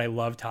hate tea, but I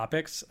love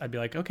topics, I'd be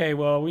like, okay,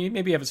 well, we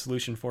maybe have a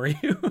solution for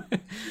you.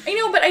 I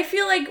know, but I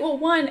feel like, well,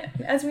 one,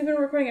 as we've been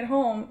recording at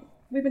home,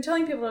 we've been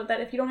telling people that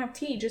if you don't have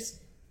tea, just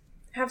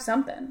have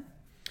something.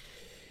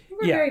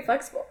 We're very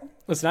flexible.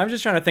 Listen, I'm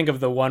just trying to think of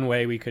the one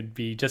way we could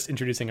be just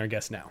introducing our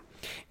guests now.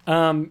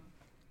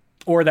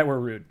 Or that we're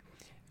rude.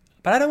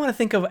 But I don't want to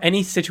think of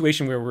any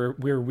situation where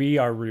we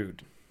are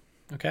rude.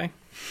 Okay?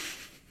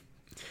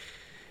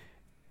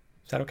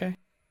 Is that okay?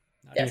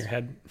 Not in your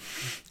head?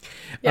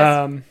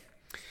 Yes.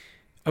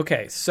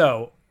 Okay,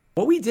 so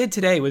what we did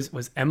today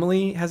was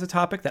Emily has a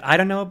topic that I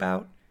don't know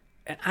about,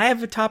 and I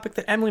have a topic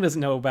that Emily doesn't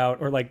know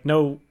about or like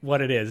know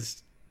what it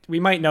is. We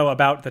might know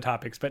about the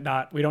topics, but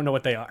we don't know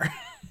what they are.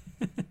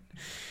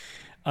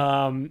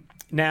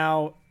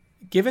 Now,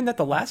 given that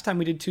the last time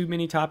we did 2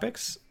 mini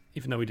topics,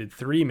 even though we did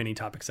 3 mini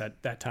topics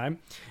at that time,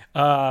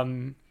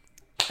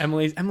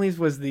 Emily's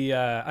was the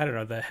I don't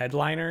know, the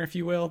headliner, if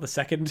you will, the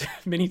second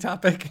mini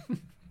topic.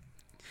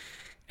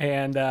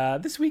 And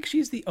this week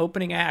she's the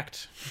opening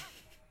act.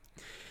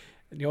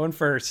 Going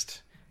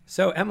first.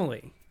 So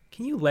Emily,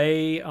 can you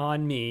lay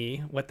on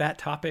me what that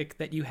topic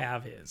that you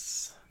have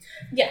is?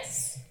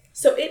 Yes.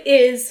 So it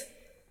is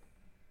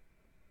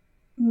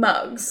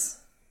mugs.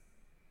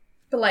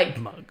 But like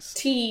mugs.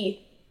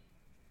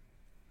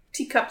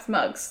 Teacups,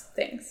 mugs,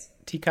 things.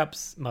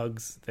 Teacups,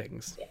 mugs,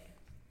 things.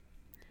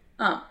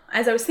 Yeah.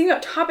 As I was thinking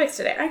about topics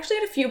today, I actually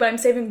had a few, but I'm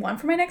saving one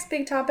for my next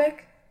big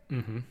topic.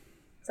 Mm-hmm.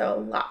 So a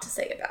lot to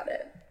say about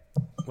it.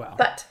 Wow.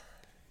 But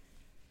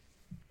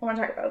I want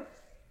to talk about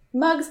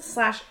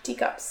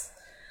mugs/teacups.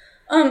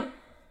 When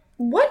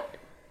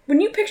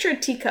you picture a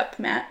teacup,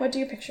 Matt, what do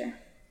you picture?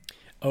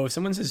 Oh, if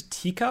someone says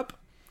teacup,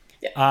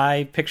 yeah.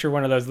 I picture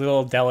one of those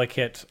little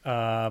delicate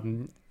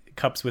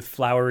cups with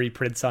flowery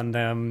prints on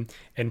them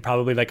and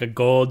probably like a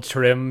gold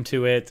trim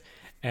to it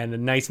and a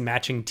nice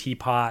matching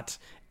teapot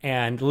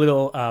and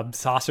little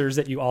saucers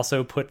that you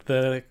also put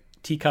the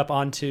teacup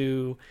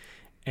onto.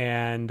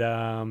 And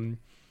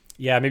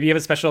yeah, maybe you have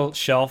a special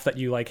shelf that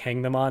you like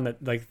hang them on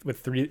that like with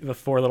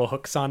 4 little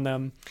hooks on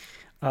them.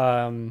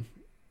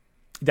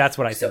 That's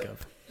what I think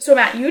of. So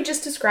Matt, you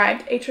just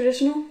described a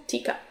traditional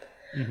teacup.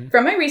 Mm-hmm.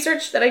 From my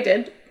research that I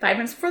did 5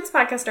 minutes before this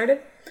podcast started,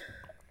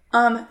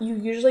 You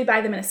usually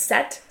buy them in a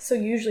set, so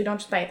you usually don't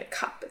just buy the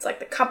cup. It's like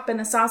the cup and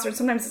the saucer, and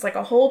sometimes it's like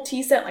a whole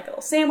tea set, like a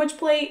little sandwich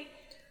plate.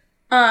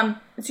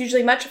 It's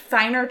usually much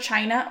finer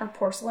china or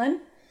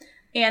porcelain,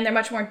 and they're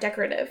much more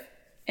decorative.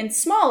 And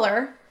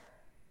smaller,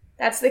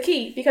 that's the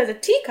key, because a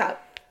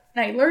teacup,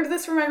 and I learned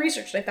this from my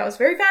research, and I thought it was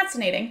very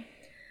fascinating,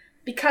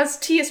 because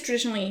tea is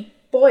traditionally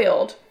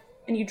boiled,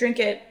 and you drink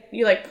it,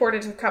 you like pour it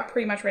into the cup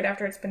pretty much right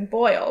after it's been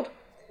boiled,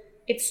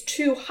 it's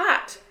too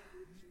hot,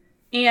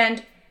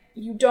 and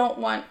you don't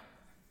want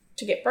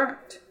to get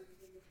burnt.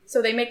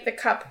 So they make the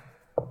cup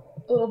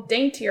a little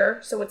daintier,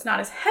 so it's not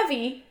as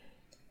heavy,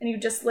 and you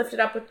just lift it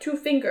up with 2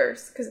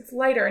 fingers, because it's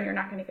lighter, and you're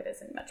not going to get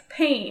as much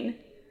pain.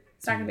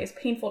 It's not going to be as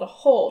painful to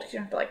hold, because you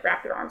don't have to like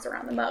wrap your arms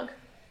around the mug.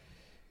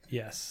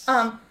 Yes.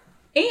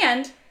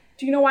 And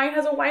do you know why it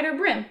has a wider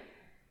brim?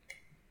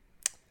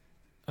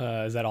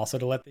 Is that also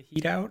to let the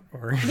heat out,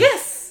 or?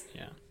 Yes.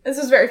 Yeah. This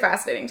is very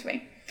fascinating to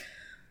me.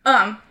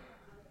 So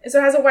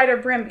it has a wider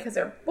brim because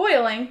they're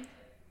boiling.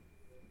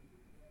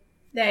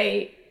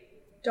 They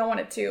don't want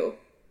it to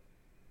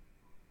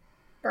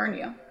burn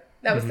you.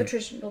 That was the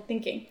traditional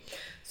thinking.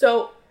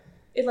 So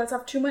it lets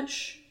off too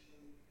much.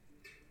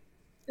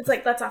 It's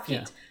like lets off heat.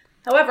 Yeah.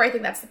 However, I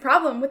think that's the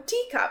problem with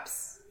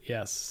teacups.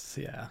 Yes.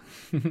 Yeah.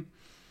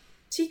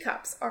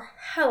 Teacups are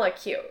hella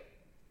cute.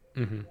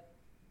 Mm-hmm.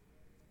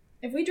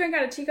 If we drank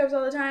out of teacups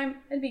all the time,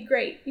 it'd be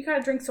great. You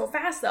gotta drink so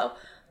fast though,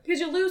 because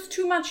you lose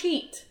too much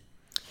heat.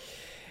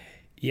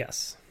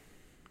 Yes.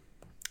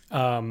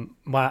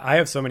 I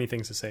have so many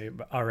things to say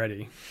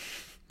already.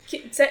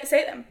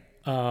 Say them.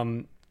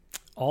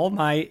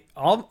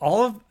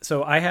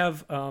 So I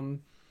have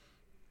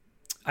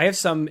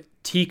some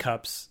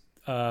teacups.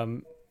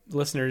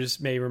 Listeners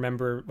may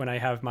remember when I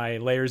have my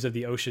Layers of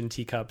the Ocean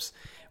teacups,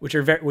 which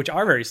are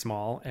very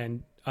small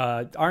and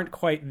aren't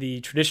quite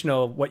the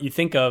traditional what you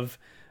think of.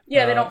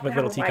 Yeah, they don't with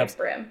have little a teacups. wide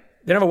brim.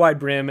 They don't have a wide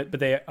brim, but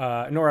they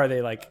nor are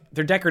they like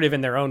they're decorative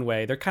in their own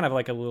way. They're kind of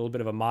like a little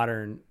bit of a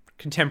modern,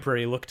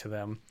 contemporary look to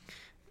them.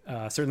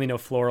 Certainly no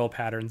floral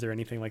patterns or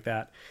anything like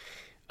that.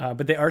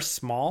 But they are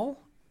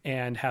small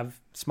and have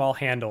small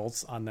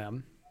handles on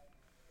them.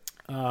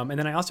 And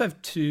then I also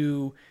have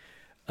 2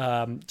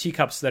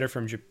 teacups that are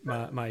from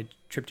my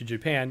trip to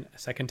Japan.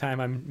 Second time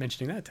I'm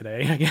mentioning that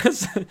today, I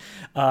guess.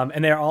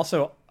 And they're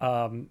also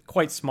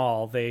quite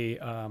small. They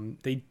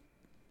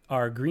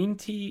are green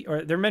tea,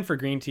 or they're meant for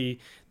green tea.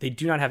 They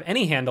do not have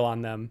any handle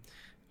on them,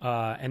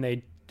 and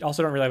they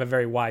also don't really have a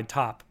very wide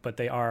top. But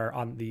they are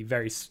on the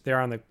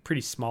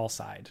pretty small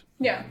side.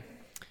 Yeah.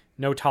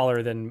 No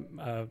taller than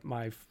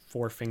my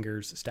 4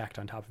 fingers stacked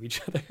on top of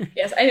each other.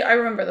 Yes, I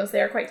remember those.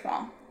 They are quite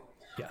small.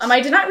 Yes.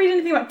 I did not read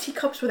anything about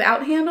teacups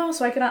without handle,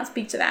 so I cannot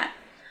speak to that.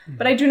 Mm-hmm.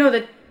 But I do know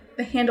that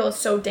the handle is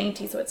so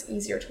dainty, so it's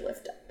easier to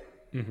lift up.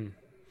 Mm-hmm.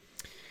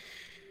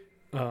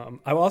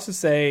 I will also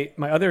say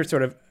my other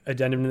sort of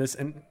addendum to this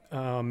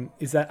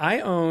is that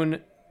I own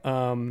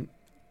a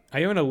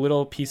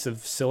little piece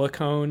of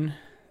silicone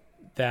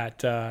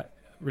that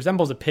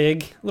resembles a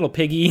little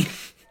piggy.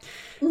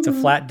 It's a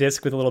flat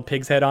disc with a little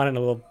pig's head on it and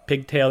a little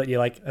pigtail that you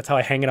like. That's how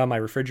I hang it on my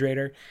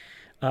refrigerator.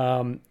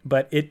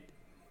 But it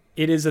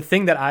is a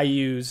thing that I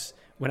use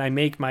when I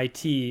make my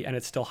tea and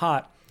it's still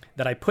hot,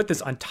 that I put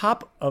this on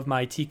top of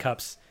my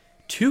teacups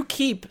to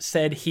keep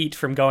said heat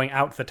from going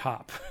out the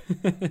top.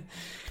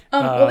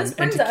 Well, this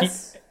brings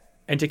us...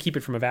 And to keep it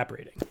from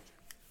evaporating.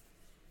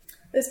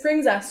 This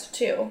brings us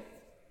to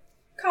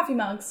coffee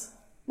mugs.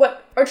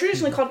 What are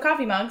traditionally called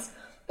coffee mugs,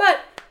 but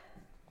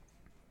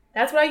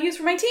that's what I use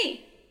for my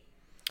tea.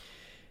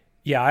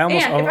 Yeah, I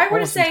almost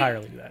say,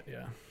 entirely do that,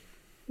 yeah.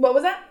 What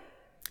was that?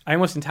 I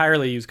almost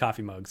entirely use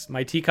coffee mugs.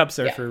 My teacups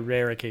are for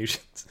rare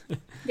occasions.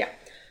 Yeah.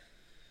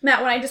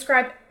 Matt, when I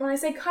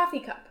say coffee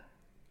cup,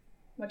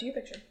 what do you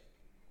picture?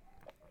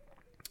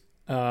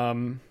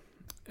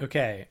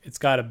 Okay, it's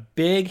got a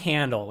big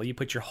handle. You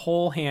put your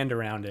whole hand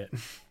around it.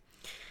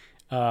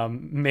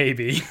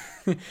 Maybe.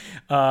 It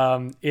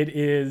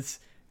is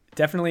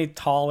definitely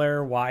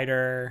taller,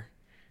 wider.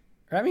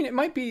 I mean, it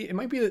might be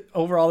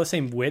overall the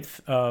same width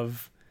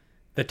of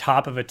the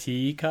top of a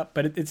teacup,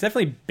 but it's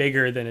definitely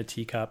bigger than a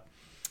teacup.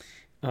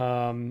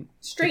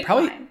 Straight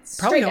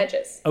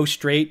edges. Oh,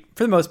 straight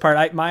for the most part.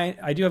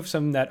 I do have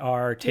some that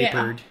are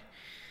tapered.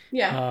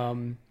 Yeah.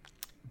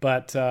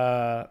 But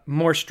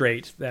more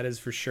straight, that is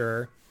for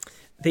sure.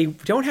 They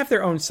don't have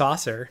their own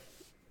saucer.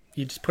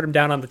 You just put them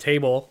down on the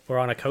table or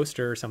on a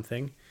coaster or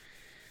something.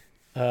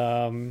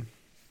 And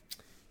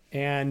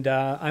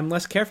I'm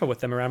less careful with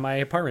them around my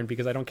apartment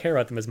because I don't care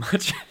about them as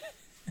much.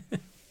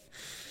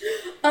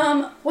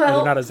 Well,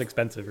 they're not as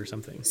expensive or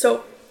something.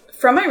 So,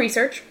 from my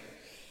research,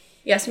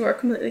 yes, you are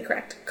completely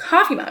correct.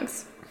 Coffee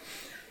mugs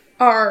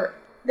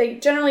they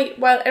generally,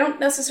 while I don't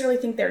necessarily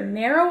think they're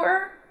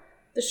narrower,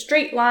 the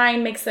straight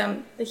line makes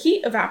the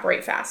heat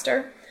evaporate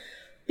faster,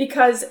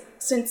 because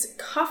since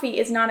coffee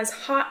is not as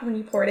hot when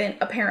you pour it in,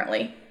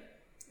 apparently,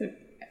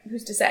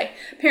 who's to say?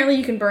 Apparently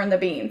you can burn the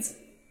beans.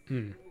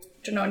 Don't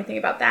know anything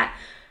about that.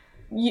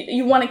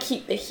 You want to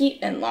keep the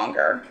heat in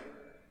longer.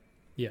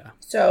 Yeah.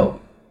 So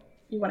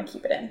you want to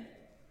keep it in.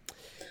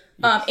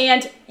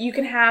 And you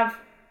can have,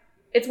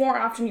 it's more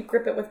often you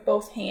grip it with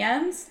both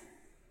hands.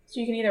 So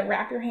you can either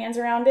wrap your hands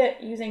around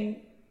it using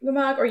the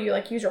mug, or you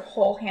like use your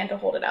whole hand to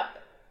hold it up.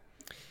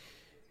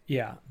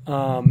 Yeah.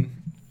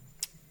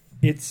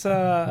 It's,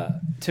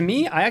 to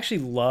me, I actually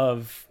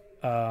love,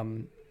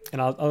 and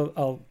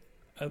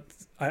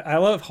I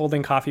love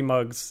holding coffee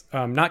mugs,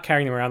 not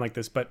carrying them around like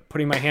this, but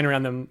putting my hand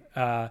around them,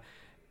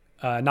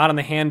 not on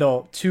the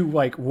handle to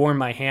like warm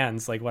my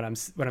hands. Like when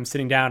I'm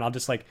sitting down, I'll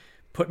just like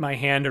put my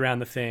hand around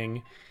the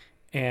thing.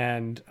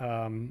 And,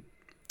 I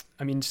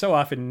mean, so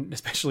often,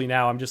 especially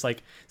now, I'm just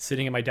like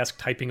sitting at my desk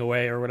typing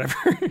away or whatever.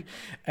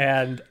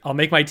 And I'll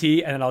make my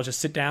tea and then I'll just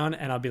sit down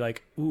and I'll be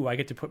like, ooh, I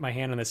get to put my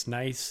hand on this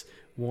nice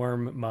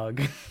warm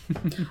mug.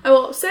 I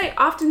will say,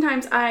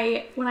 oftentimes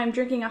when I'm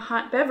drinking a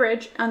hot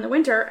beverage in the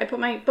winter, I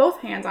put my both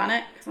hands on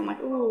it because I'm like,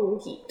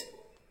 ooh, heat.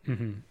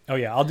 Mm-hmm. Oh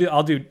yeah,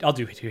 I'll do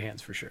two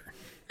hands for sure.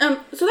 So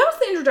that was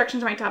the introduction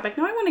to my topic.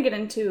 Now I want to get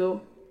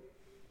into,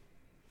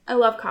 I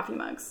love coffee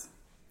mugs.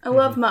 I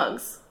love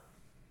mugs.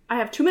 I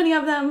have too many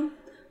of them.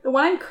 The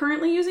one I'm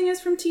currently using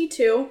is from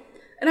T2.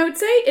 And I would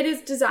say it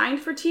is designed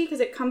for tea because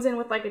it comes in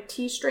with like a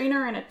tea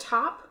strainer and a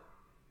top.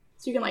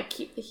 So you can like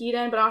keep the heat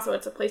in, but also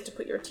it's a place to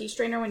put your tea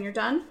strainer when you're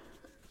done.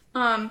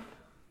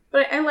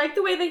 But I like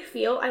the way they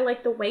feel. I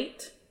like the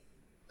weight.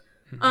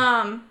 The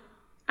thing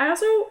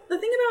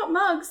about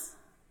mugs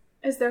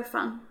is they're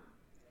fun.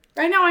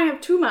 Right now I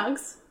have 2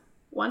 mugs.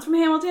 One's from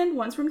Hamilton,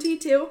 one's from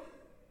T2.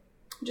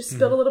 Just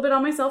spilled a little bit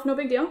on myself, no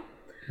big deal.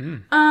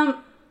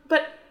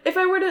 But if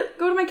I were to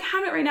go to my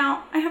cabinet right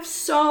now, I have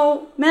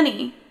so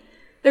many.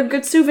 They're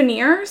good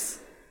souvenirs.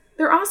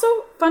 They're also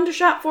fun to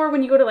shop for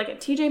when you go to like a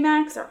TJ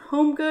Maxx or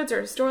Home Goods or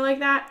a store like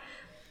that.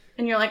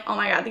 And you're like, oh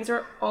my God, these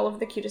are all of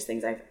the cutest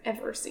things I've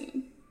ever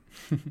seen.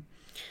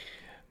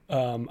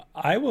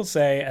 I will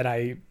say, and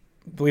I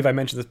believe I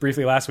mentioned this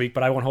briefly last week,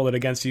 but I won't hold it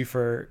against you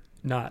for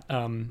not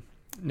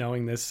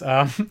knowing this.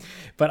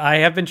 But I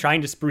have been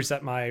trying to spruce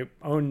up my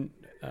own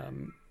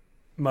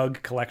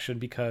mug collection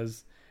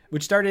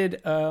which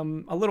started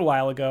a little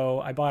while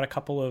ago. I've bought a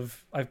couple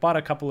of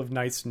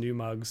nice new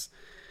mugs.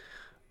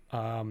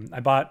 I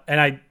bought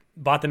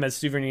them as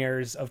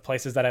souvenirs of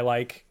places that I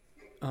like.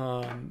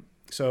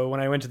 So when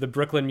I went to the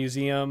Brooklyn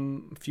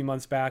Museum a few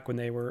months back when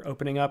they were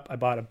opening up, I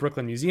bought a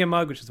Brooklyn Museum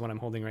mug, which is the one I'm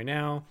holding right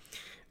now.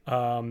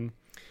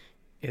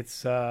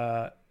 It's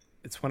a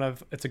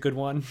good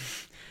one.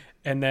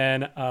 And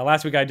then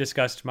last week I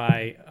discussed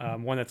my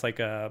one that's like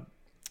a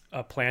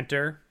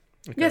planter.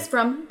 Yes,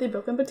 from the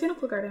Brooklyn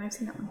Botanical Garden. I've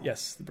seen that one.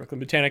 Yes, the Brooklyn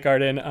Botanic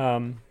Garden.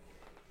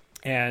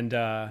 And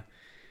that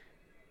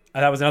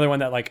was another one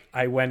that like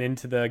I went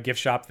into the gift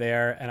shop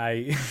there and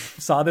I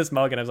saw this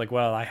mug and I was like,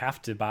 well, I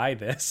have to buy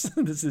this.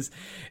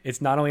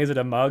 It's not only is it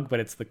a mug, but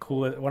it's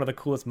one of the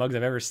coolest mugs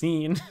I've ever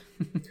seen.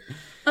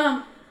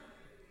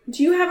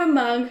 Do you have a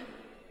mug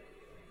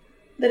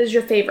that is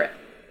your favorite?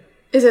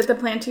 Is it the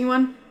planting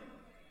one?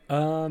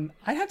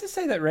 I'd have to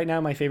say that right now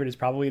my favorite is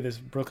probably this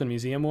Brooklyn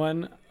Museum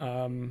one.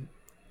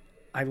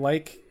 I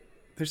like,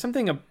 there's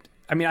something,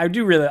 I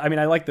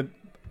like the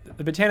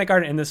Botanic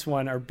Garden and this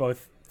one are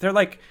both, they're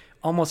like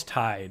almost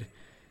tied.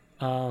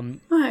 I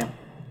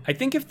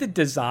think if the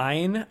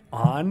design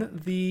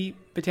on the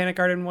Botanic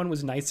Garden one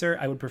was nicer,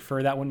 I would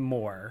prefer that one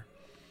more.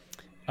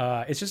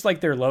 It's just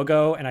like their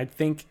logo, and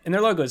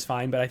their logo is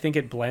fine, but I think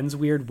it blends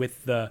weird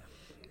with the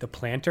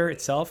planter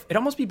itself. It'd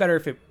almost be better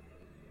if it,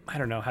 I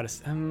don't know how to,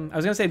 I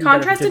was going to say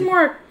contrasted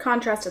more, or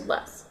contrasted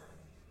less.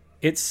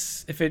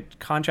 If it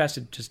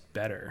contrasted just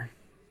better.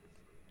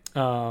 I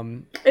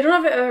don't know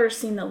if I've ever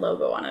seen the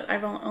logo on it.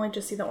 I've only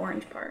just seen the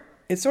orange part.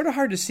 It's sort of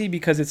hard to see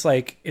because it's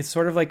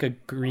sort of like a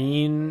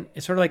green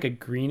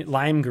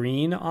lime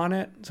green on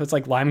it. So it's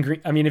like lime green.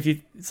 I mean,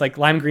 it's like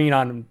lime green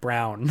on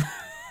brown.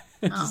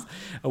 It's just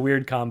a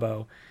weird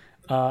combo.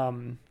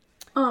 And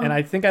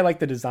I think I like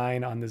the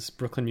design on this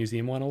Brooklyn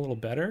Museum one a little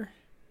better.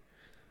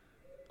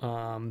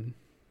 My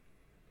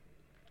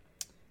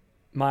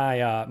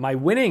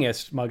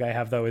winningest mug I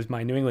have though is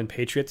my New England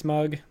Patriots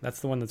mug. That's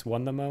the one that's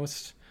won the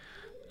most.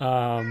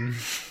 It's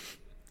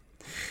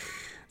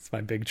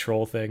my big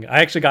troll thing. I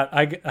actually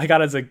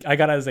got as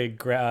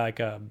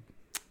a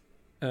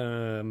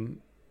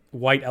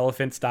white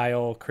elephant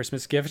style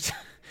Christmas gift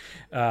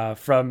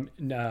from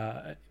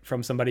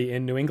somebody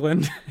in New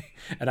England,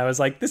 and I was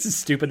like, this is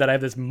stupid that I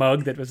have this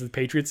mug that was the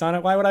Patriots on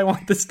it. Why would I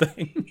want this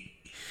thing?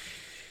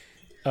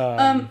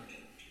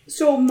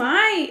 So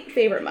my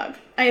favorite mug,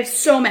 I have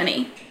so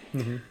many.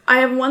 Mm-hmm. I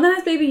have one that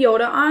has Baby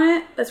Yoda on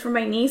it. That's from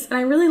my niece, and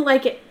I really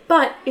like it,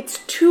 but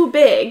it's too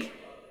big,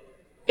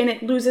 and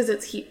it loses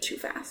its heat too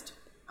fast.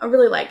 I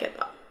really like it,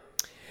 though.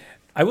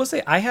 I will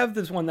say I have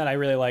this one that I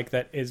really like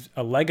that is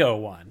a Lego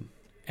one,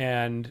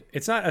 and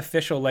it's not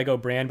official Lego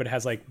brand, but it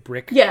has like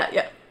brick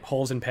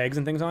holes and pegs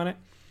and things on it.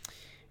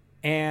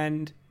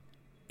 And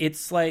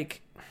it's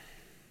like,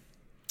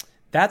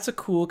 that's a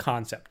cool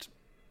concept.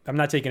 I'm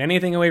not taking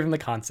anything away from the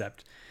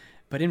concept,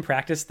 but in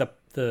practice, the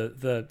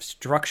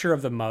structure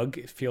of the mug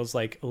feels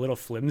like a little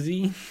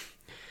flimsy.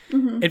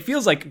 Mm-hmm. It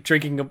feels like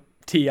drinking a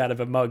tea out of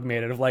a mug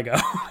made out of Lego,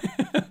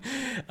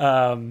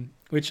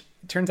 which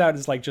turns out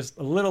is like just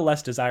a little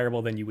less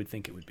desirable than you would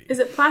think it would be. Is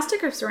it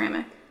plastic or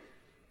ceramic?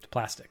 It's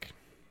plastic.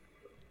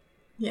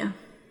 Yeah.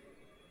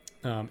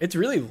 It's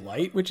really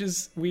light, which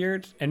is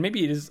weird, and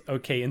maybe it is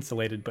okay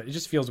insulated, but it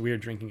just feels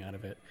weird drinking out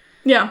of it.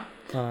 Yeah.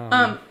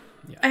 Yeah.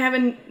 I have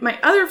my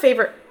other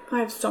favorite. I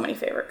have so many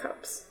favorite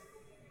cups.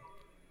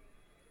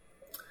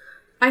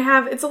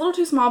 It's a little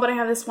too small, but I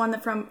have this one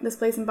from this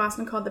place in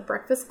Boston called the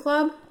Breakfast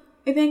Club,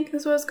 I think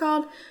is what it's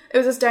called. It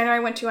was this diner I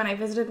went to and I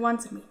visited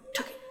once, and we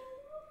took it.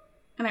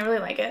 And I really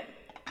like it.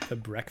 The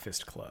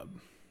Breakfast Club.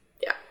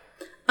 Yeah.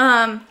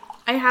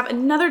 I have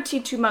another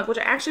T2 mug, which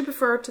I actually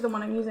prefer to the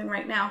one I'm using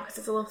right now because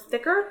it's a little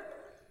thicker.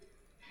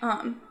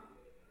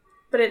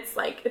 But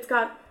it's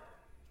got,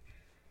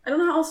 I don't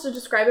know how else to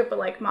describe it, but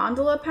like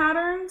mandala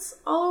patterns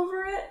all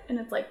over it, and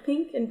it's like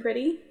pink and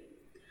pretty.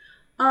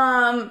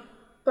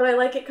 But I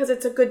like it because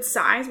it's a good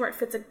size where it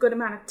fits a good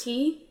amount of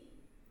tea,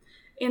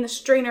 and the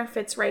strainer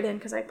fits right in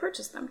because I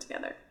purchased them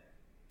together.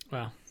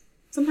 Wow.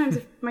 Sometimes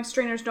my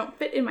strainers don't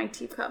fit in my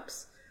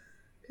teacups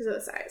because of the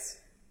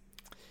size.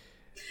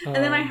 And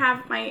then I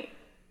have my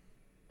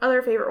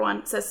other favorite one.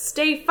 It says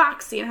 "Stay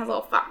Foxy" and has a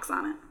little fox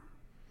on it.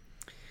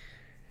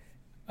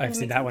 I've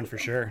seen that one for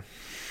sure.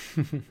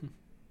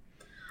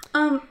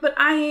 But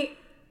I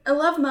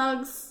love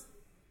mugs.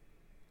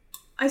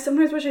 I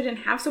sometimes wish I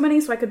didn't have so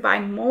many so I could buy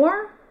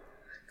more.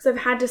 Because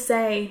I've had to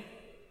say,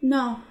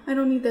 no, I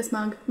don't need this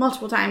mug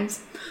multiple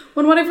times.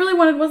 When what I really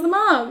wanted was the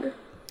mug.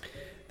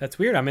 That's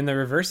weird. I'm in the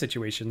reverse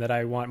situation that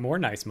I want more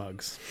nice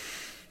mugs.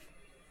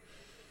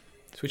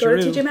 Go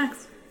to TJ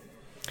Maxx.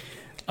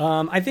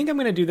 I think I'm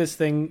going to do this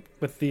thing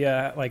with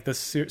the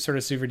sort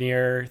of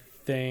souvenir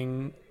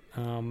thing,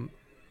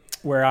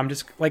 where I'm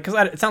just like,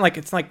 because it's not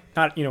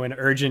an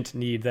urgent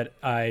need that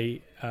I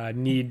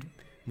need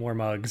more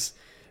mugs,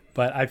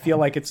 but I feel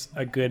like it's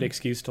a good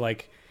excuse to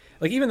like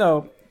even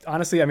though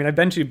honestly, I mean, I've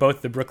been to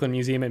both the Brooklyn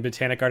Museum and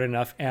Botanic Garden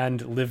enough,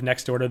 and live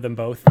next door to them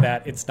both,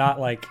 that it's not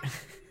like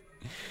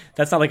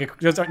that's not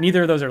like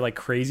neither of those are like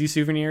crazy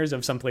souvenirs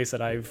of some place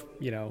that I've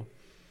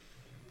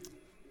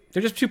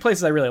they're just two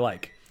places I really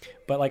like.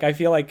 But like, I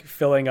feel like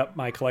filling up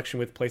my collection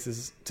with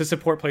places to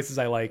support places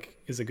I like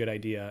is a good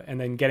idea. And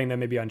then getting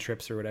them maybe on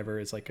trips or whatever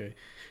is like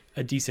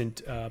a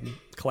decent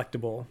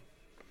collectible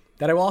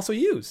that I will also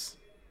use.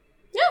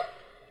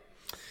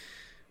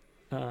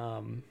 Yeah.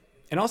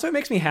 And also it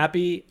makes me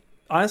happy.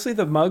 Honestly,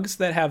 the mugs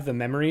that have the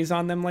memories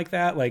on them like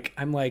that, like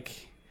I'm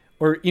like,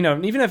 or,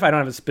 even if I don't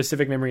have a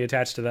specific memory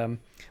attached to them,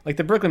 like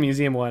the Brooklyn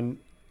Museum one,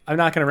 I'm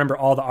not going to remember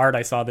all the art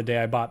I saw the day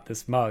I bought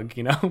this mug,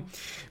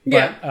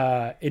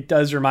 But it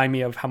does remind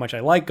me of how much I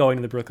like going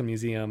to the Brooklyn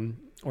Museum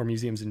or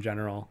museums in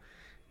general.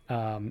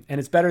 And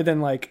it's better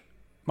than like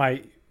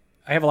I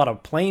have a lot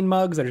of plain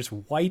mugs that are just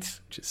white,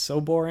 which is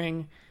so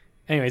boring.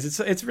 Anyways,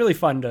 it's really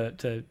fun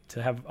to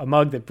have a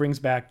mug that brings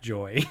back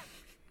joy.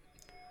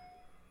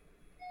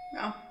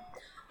 No.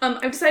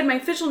 I've decided my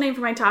official name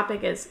for my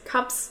topic is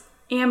Cups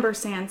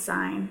Ampersand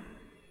Sign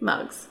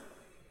Mugs.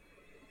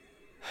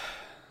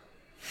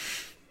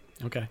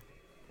 Okay.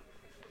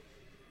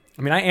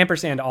 I mean, I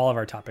ampersand all of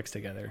our topics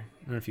together.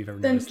 I don't know if you've ever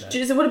noticed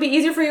that. Would it be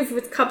easier for you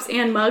with cups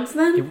and mugs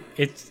then?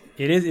 It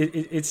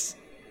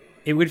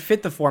would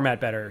fit the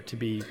format better to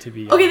be.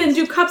 Okay, honest. then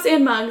do cups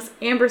and mugs,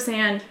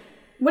 ampersand,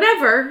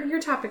 whatever your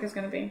topic is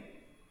going to be.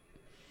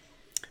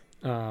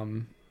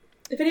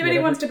 If anybody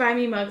wants to buy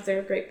me mugs, they're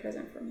a great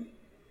present for me.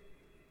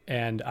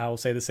 And I will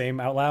say the same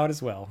out loud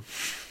as well.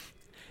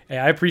 Hey,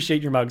 I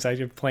appreciate your mugs. I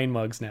have plain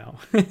mugs now.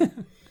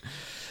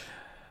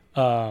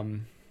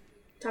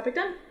 Topic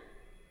done.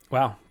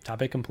 Wow,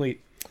 topic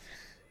complete.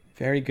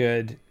 Very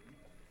good.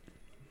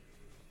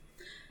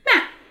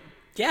 Matt.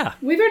 Yeah.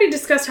 We've already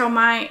discussed how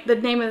the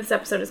name of this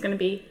episode is going to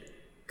be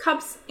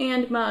Cups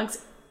and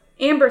Mugs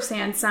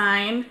Ampersand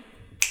Sign.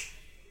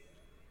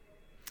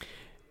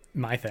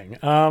 My thing.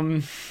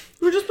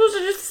 We're just supposed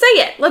to just say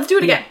it. Let's do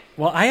it again.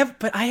 Well, I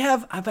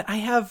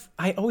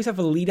always have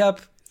a lead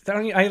up.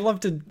 I love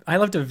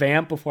to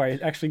vamp before I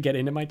actually get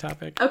into my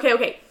topic.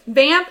 Okay.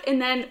 Vamp, and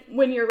then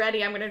when you're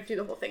ready, I'm going to do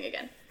the whole thing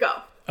again. Go.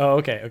 Oh,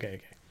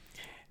 okay.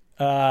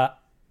 I'm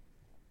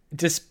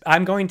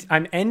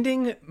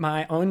ending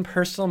my own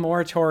personal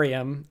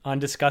moratorium on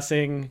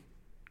discussing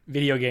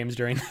video games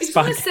during this podcast. I just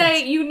want to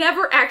say, you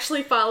never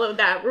actually followed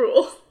that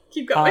rule.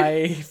 Keep going.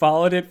 I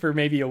followed it for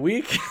maybe a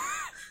week.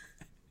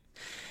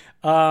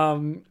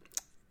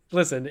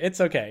 Listen,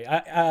 it's okay.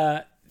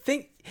 I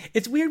think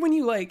it's weird when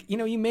you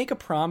you make a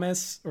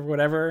promise or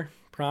whatever,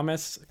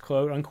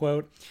 quote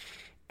unquote,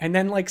 and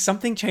then like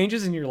something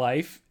changes in your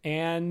life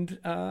and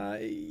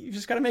you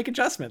just got to make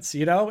adjustments,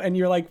 and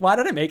you're like, why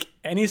did I make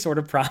any sort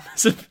of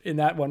promise in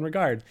that one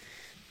regard?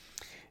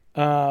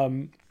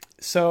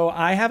 So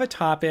I have a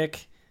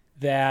topic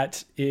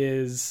that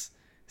is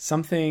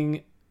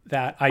something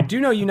that I do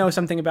know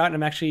something about, and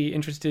I'm actually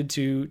interested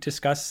to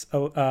discuss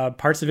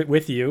parts of it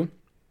with you.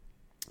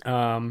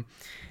 And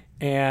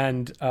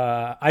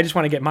I just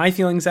want to get my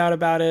feelings out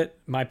about it,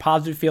 my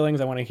positive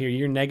feelings. I want to hear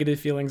your negative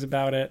feelings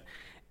about it.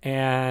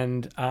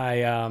 And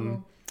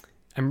I'm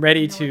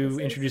ready to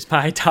introduce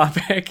my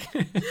topic.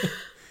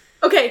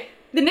 Okay.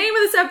 The name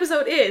of this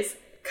episode is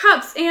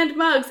Cups and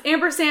Mugs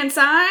Ampersand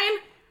Sign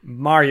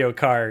Mario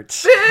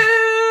Kart. Boo!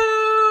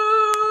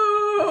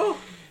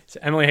 So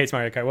Emily hates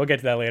Mario Kart. We'll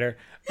get to that later.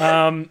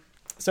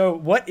 So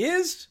what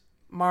is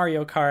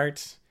Mario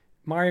Kart?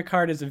 Mario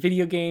Kart is a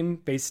video game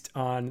based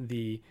on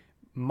the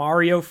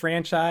Mario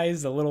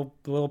franchise, the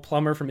little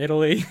plumber from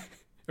Italy.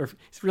 Or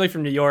he's really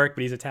from New York,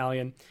 but he's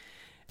Italian.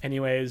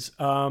 Anyways,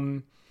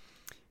 him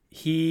and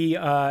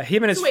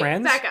his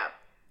friends. Back up.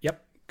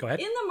 Yep, go ahead.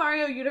 In the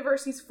Mario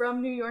universe, he's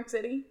from New York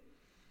City.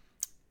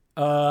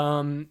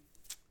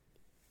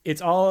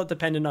 It's all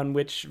dependent on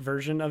which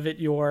version of it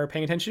you're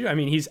paying attention to. I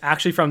mean, he's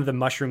actually from the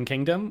Mushroom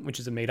Kingdom, which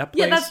is a made-up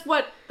place.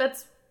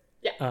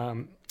 Yeah.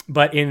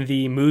 But in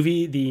the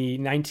movie, the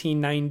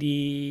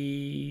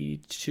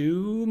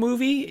 1992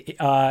 movie,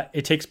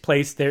 it takes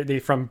place there.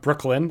 They're from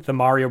Brooklyn, the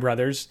Mario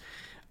Brothers,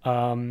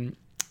 in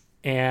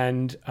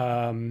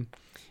the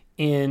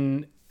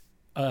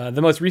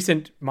most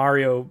recent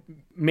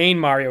main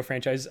Mario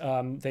franchise,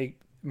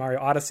 Mario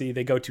Odyssey,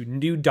 they go to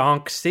New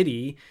Donk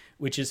City,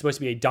 which is supposed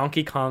to be a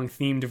Donkey Kong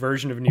themed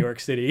version of New York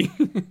City,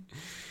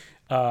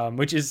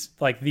 which is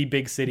like the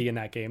big city in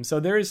that game.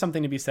 So there is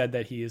something to be said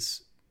that he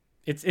is.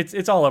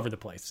 It's all over the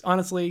place.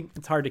 Honestly,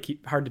 it's hard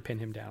to pin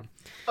him down.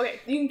 Okay,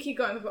 you can keep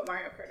going with what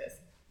Mario Kart is.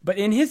 But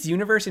in his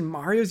universe, in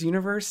Mario's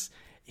universe,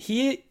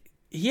 he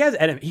has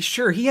enemies.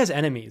 Sure, he has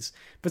enemies,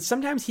 but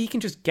sometimes he can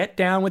just get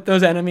down with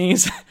those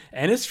enemies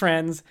and his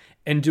friends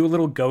and do a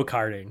little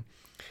go-karting.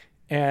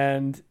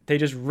 And they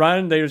just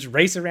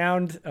race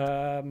around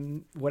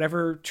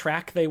whatever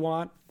track they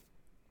want.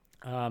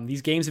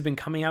 These games have been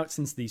coming out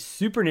since the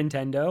Super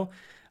Nintendo.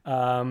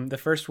 The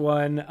first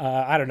one,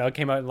 I don't know, it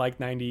came out in like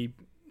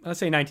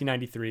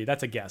 1993.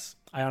 That's a guess.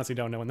 I honestly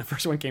don't know when the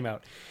first one came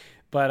out.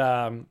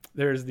 But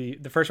there's the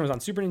first one was on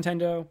Super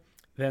Nintendo.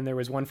 Then there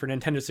was one for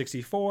Nintendo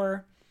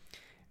 64.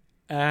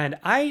 And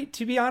I,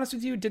 to be honest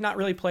with you, did not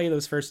really play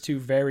those first two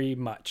very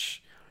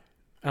much.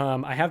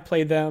 I have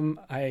played them.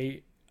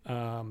 I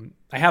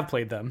have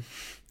played them.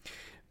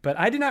 But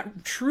I did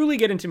not truly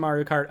get into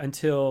Mario Kart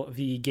until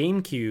the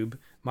GameCube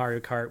Mario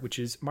Kart, which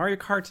is Mario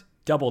Kart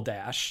Double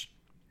Dash.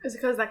 Is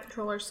it because that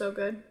controller is so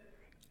good?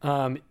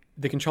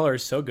 The controller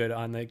is so good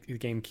on the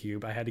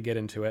GameCube. I had to get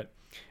into it.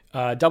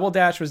 Double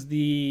Dash was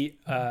the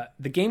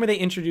game where they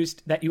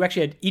introduced that you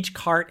actually had each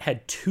kart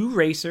had two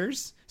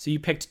racers, so you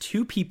picked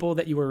two people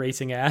that you were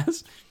racing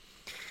as.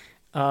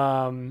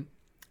 You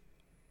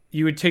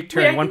would take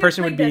turn. Wait, one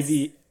person would be this.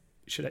 the.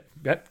 Should I?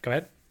 Yep, go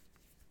ahead.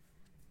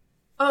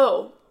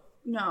 Oh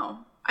no!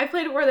 I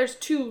played it where there's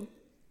two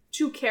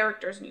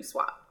characters and you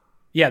swap.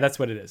 Yeah, that's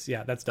what it is.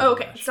 Yeah, that's Double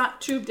Dash. It's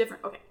not two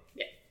different. Okay,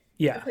 yeah.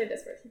 Yeah. I played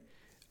this version.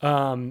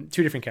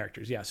 Two different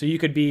characters. Yeah, so you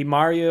could be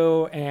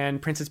Mario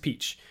and Princess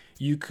Peach.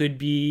 You could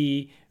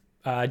be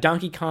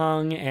Donkey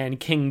Kong and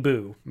King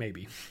Boo,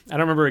 maybe. I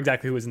don't remember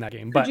exactly who was in that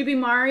game. But could you be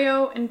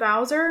Mario and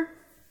Bowser?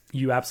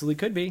 You absolutely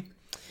could be.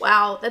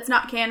 Wow, that's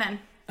not canon.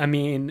 I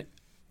mean,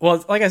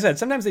 well, like I said,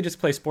 sometimes they just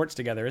play sports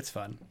together. It's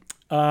fun.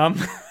 Oh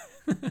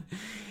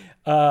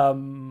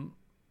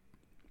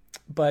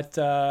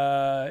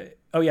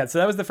yeah, so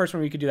that was the first one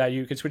where you could do that.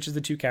 You could switch as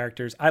the two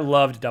characters. I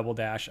loved Double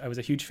Dash. I was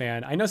a huge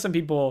fan. I know some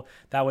people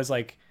that was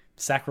like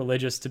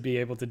sacrilegious to be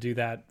able to do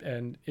that,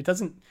 and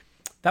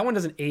that one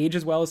doesn't age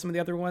as well as some of the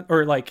other ones,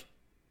 or like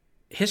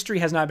history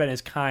has not been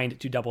as kind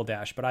to Double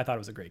Dash, but I thought it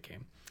was a great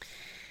game.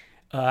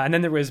 And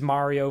then there was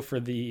Mario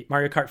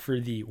Kart for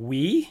the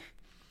Wii,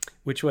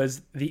 which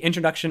was the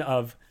introduction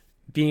of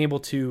being able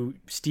to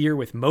steer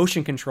with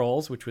motion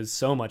controls, which was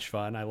so much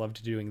fun. I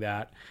loved doing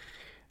that.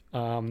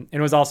 And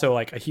it was also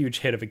like a huge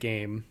hit of a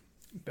game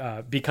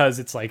because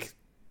it's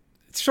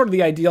sort of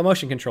the ideal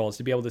motion controls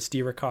to be able to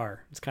steer a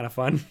car. It's kind of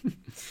fun.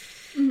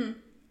 Mm-hmm.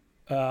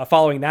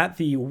 Following that,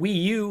 the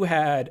Wii U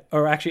had,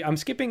 or actually I'm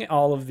skipping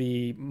all of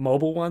the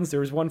mobile ones. There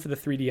was one for the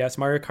 3DS.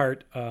 Mario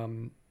Kart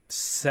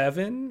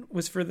 7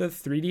 was for the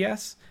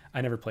 3DS.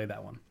 I never played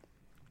that one.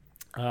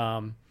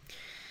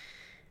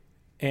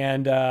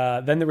 And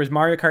then there was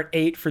Mario Kart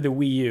 8 for the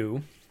Wii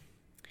U,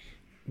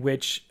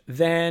 which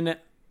then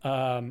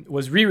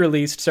was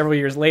re-released several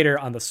years later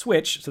on the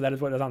Switch. So that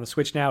is what is on the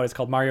Switch now. It's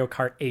called Mario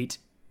Kart 8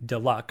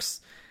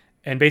 Deluxe.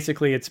 And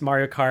basically it's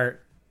Mario Kart,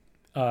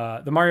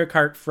 the Mario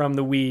Kart from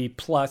the Wii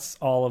plus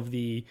all of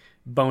the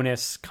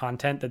bonus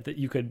content that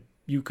you could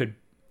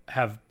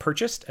have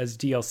purchased as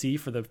DLC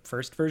for the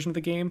first version of the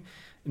game.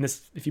 And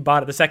this, if you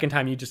bought it the second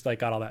time, you just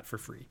got all that for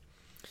free.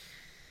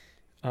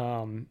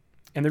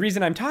 And the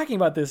reason I'm talking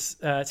about this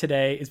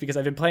today is because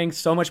I've been playing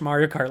so much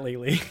Mario Kart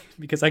lately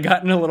because I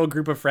got in a little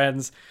group of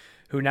friends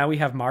who now we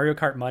have Mario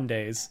Kart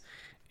Mondays.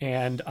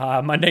 And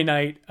Monday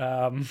night,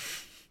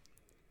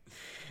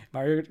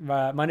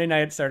 Monday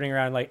night starting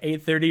around like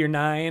 8:30 or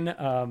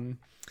 9,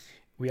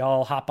 we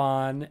all hop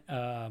on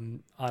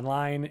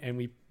online and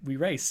we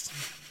race.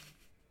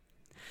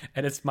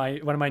 And it's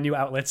one of my new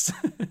outlets.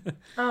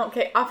 Oh,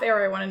 okay. Off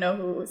air, I want to know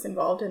who was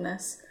involved in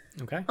this.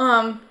 Okay.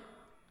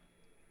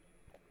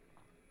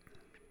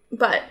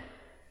 But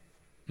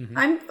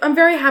I'm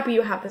very happy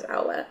you have this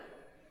outlet.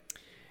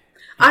 Yes.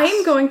 I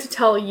am going to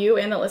tell you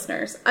and the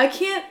listeners, I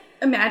can't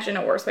imagine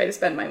a worse way to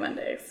spend my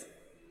Mondays.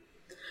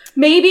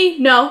 Maybe,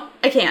 no,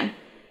 I can.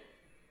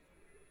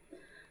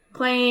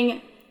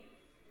 Playing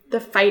the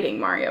fighting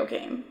Mario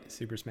game.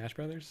 Super Smash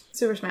Brothers?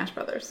 Super Smash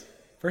Brothers.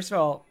 First of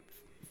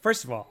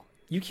all,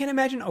 you can't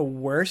imagine a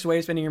worse way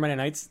of spending your Monday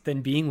nights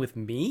than being with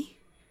me?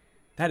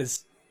 That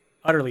is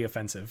utterly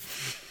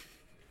offensive.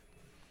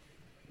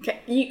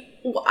 Okay,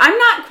 I'm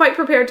not quite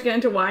prepared to get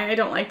into why I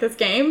don't like this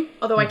game,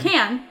 although I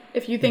can,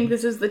 if you think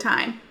this is the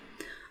time.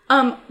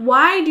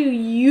 Why do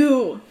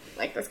you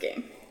like this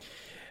game?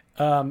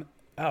 Oh,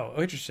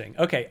 interesting.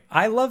 Okay,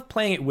 I love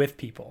playing it with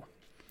people.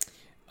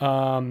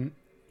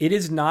 It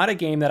is not a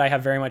game that I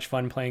have very much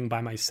fun playing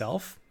by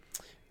myself.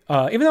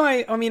 Even though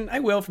I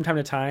will from time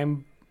to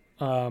time.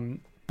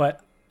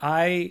 But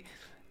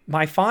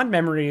my fond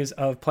memories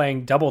of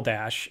playing Double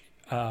Dash,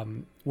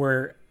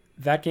 were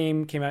that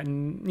game came out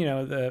in,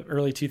 the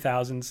early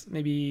 2000s,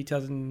 maybe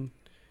 2000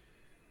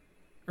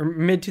 or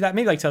mid to that,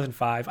 maybe like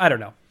 2005. I don't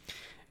know.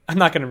 I'm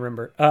not going to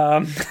remember.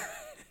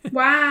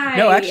 Why?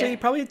 No, actually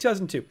probably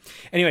 2002.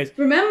 Anyways,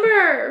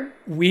 remember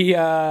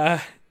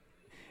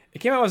it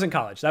came out when I was in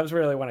college. That was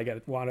really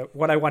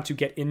what I want to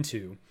get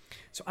into.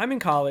 So I'm in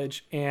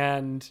college,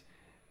 and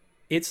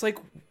it's like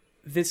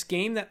this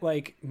game that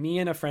like me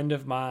and a friend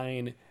of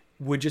mine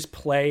would just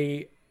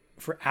play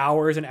for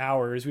hours and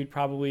hours. We'd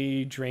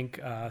probably drink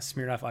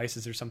Smirnoff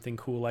Ices or something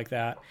cool like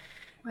that.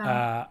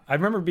 Wow. I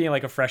remember being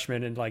like a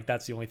freshman, and like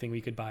that's the only thing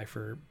we could buy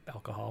for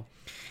alcohol.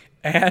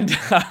 And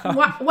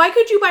why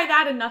could you buy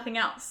that and nothing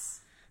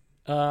else?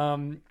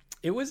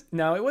 It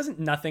wasn't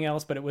nothing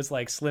else, but it was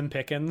like slim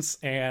pickings,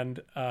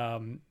 and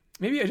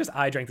maybe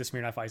I drank the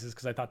Smirnoff Ices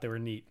because I thought they were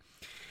neat.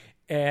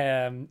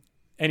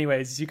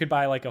 Anyways, you could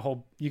buy like a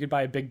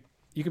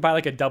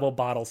double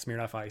bottle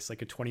Smirnoff Ice,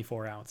 like a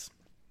 24 ounce.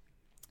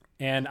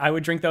 And I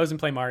would drink those and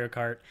play Mario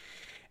Kart.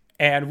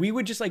 And we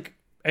would just like,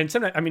 and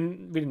sometimes,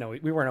 we didn't know,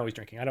 we weren't always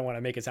drinking. I don't want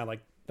to make it sound like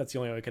that's the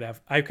only way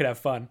I could have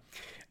fun.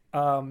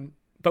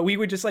 But we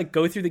would just like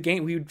go through the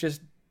game.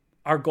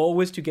 Our goal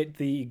was to get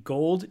the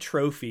gold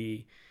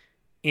trophy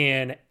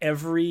in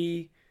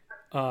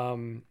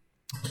on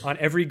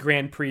every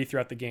Grand Prix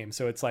throughout the game.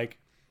 So it's like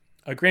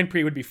a Grand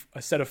Prix would be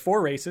a set of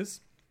 4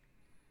 races,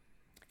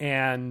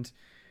 and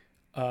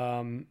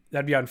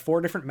that'd be on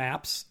 4 different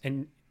maps.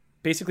 And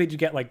basically to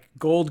get like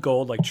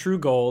gold, like true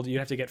gold, you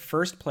have to get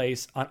first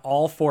place on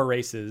all 4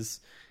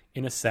 races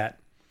in a set.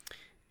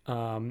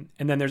 And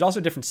then there's also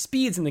different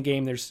speeds in the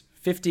game. There's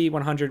 50,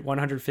 100,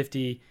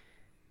 150,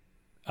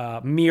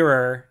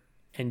 mirror,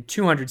 and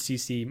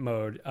 200cc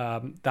mode.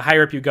 The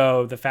higher up you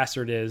go, the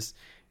faster it is.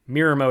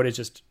 Mirror mode is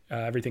just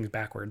everything's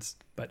backwards,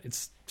 but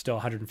it's still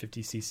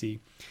 150cc.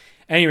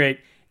 At any rate,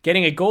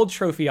 getting a gold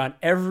trophy on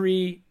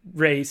every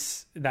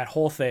race, that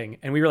whole thing,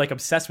 and we were like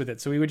obsessed with it.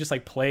 So we would just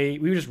like we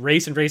would just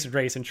race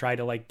and try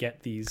to like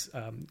get these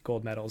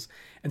gold medals.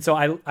 And so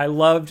I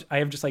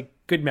have just like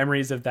good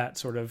memories of that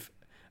sort of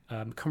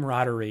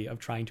camaraderie of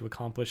trying to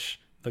accomplish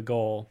the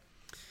goal.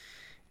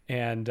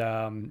 And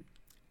then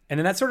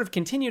that sort of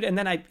continued. And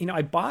then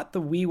I bought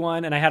the Wii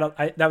one, and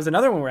that was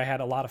another one where I had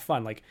a lot of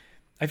fun. Like,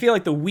 I feel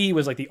like the Wii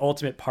was like the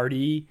ultimate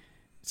party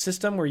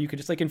system where you could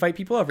just like invite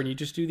people over and you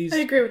just do these. I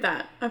agree with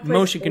that. I've played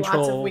motion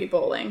control. Lots of Wii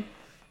bowling.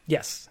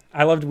 Yes,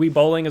 I loved Wii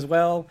bowling as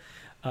well.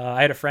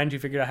 I had a friend who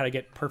figured out how to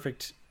get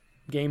perfect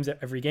games at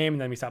every game,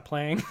 and then we stopped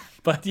playing.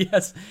 But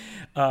yes,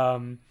 I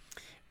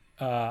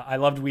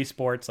loved Wii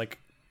Sports, like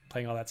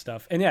playing all that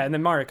stuff, and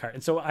then Mario Kart.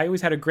 And so I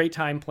always had a great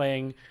time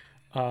playing.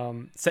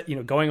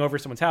 Going over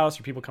someone's house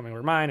or people coming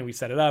over mine, and we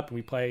set it up and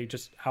we play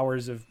just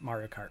hours of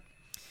Mario Kart.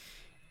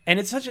 And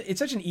it's such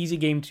an easy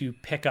game to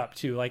pick up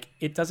too. Like,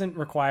 it doesn't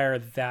require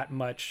that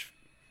much.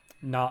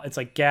 It's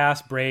like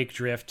gas, brake,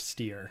 drift,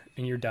 steer,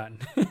 and you're done,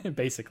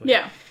 basically.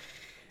 Yeah.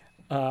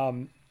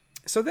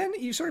 So then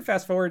you sort of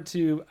fast forward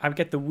to I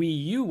get the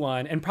Wii U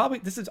one, and probably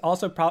this is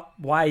also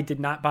why I did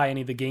not buy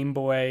any of the Game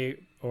Boy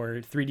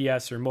or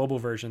 3DS or mobile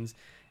versions,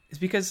 is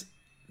because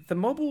the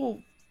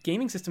mobile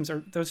gaming systems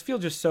those feel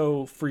just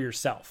so for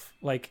yourself.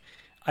 Like,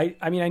 I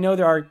know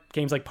there are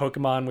games like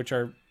Pokemon which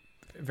are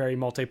very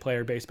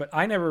multiplayer based, but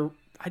I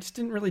just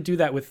didn't really do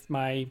that with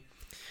my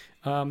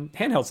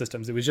handheld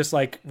systems. It was just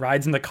like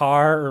rides in the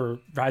car or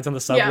rides on the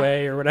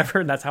subway or whatever,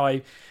 and that's how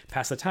I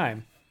pass the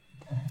time.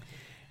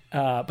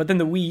 But then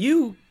the Wii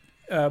U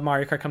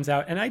Mario Kart comes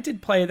out, and I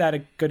did play that a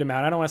good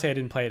amount. I don't want to say I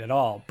didn't play it at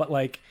all, but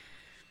like,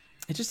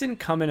 it just didn't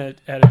come in at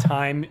a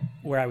time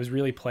where I was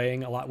really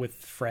playing a lot with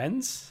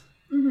friends.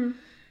 Mm-hmm.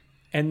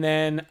 And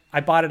then I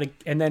bought it,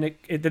 and then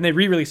then they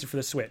re-released it for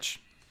the Switch.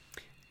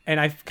 And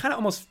I kind of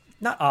almost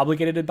not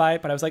obligated to buy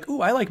it, but I was like,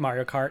 ooh, I like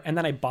Mario Kart. And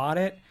then I bought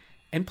it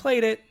and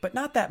played it, but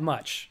not that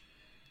much,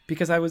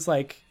 because I was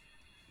like,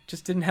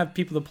 just didn't have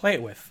people to play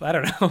it with. I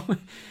don't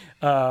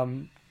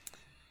know.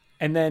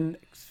 And then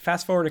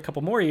fast forward a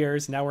couple more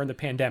years, now we're in the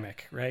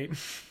pandemic, right?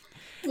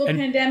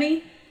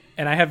 Pandemic.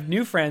 And I have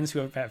new friends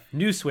who have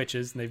new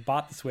Switches, and they've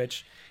bought the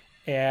Switch,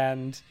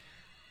 and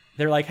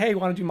they're like, hey,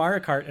 want to do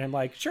Mario Kart? And I'm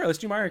like, sure, let's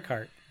do Mario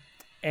Kart.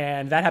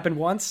 And that happened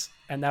once,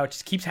 and now it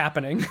just keeps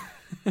happening.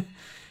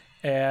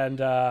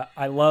 And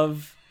I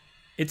love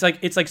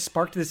it's like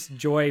sparked this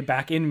joy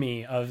back in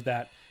me of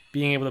that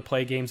being able to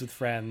play games with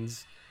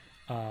friends,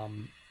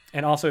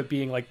 and also it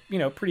being like, you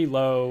know, pretty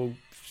low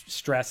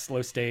stress,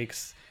 low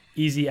stakes,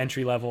 easy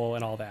entry level,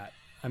 and all that.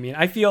 I mean,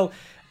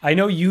 I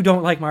know you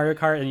don't like Mario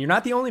Kart, and you're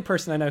not the only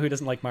person I know who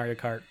doesn't like Mario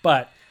Kart,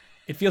 but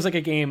it feels like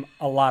a game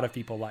a lot of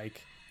people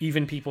like.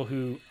 Even people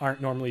who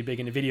aren't normally big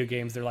into video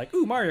games, they're like,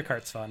 ooh, Mario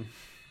Kart's fun.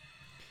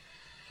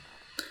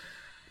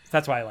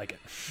 That's why I like it.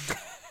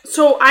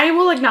 So I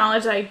will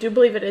acknowledge that I do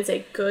believe it is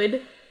a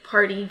good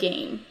party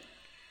game.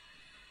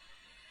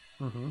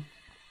 Mm-hmm.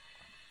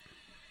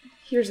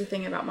 Here's the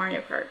thing about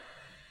Mario Kart.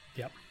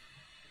 Yep.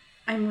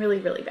 I'm really,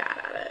 really bad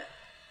at it.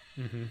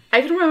 Mm-hmm.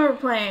 I can remember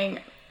playing,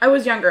 I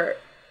was younger,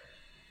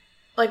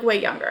 like way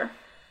younger,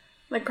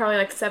 like probably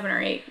like 7 or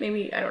 8,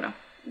 maybe, I don't know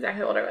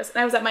exactly how old I was. And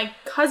I was at my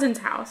cousin's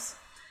house,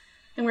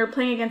 and we were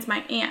playing against my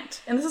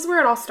aunt. And this is where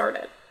it all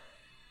started.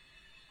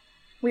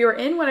 We were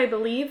in what I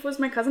believe was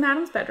my cousin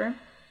Adam's bedroom.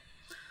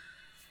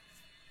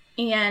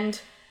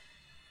 And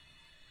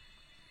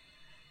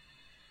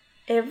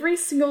every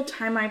single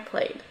time I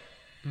played,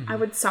 I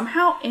would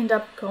somehow end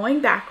up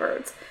going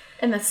backwards.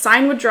 And the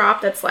sign would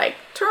drop that's like,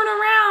 turn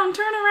around,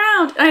 turn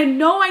around. And I had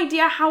no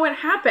idea how it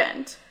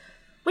happened.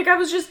 Like, I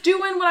was just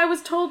doing what I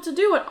was told to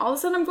do, and all of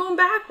a sudden I'm going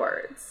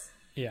backwards.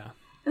 Yeah.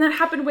 And that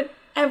happened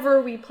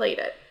whenever we played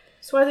it.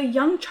 So as a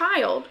young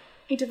child,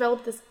 I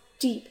developed this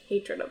deep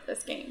hatred of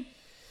this game.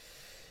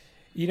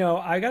 You know,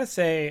 I gotta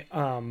say,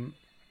 I'm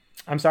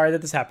sorry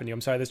that this happened to you. I'm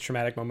sorry this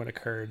traumatic moment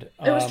occurred.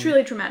 It was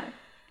truly traumatic.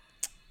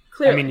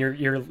 Clearly. I mean,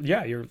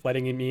 you're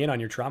letting me in on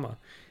your trauma.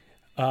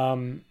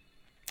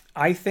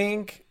 I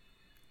think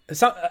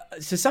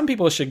to some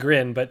people's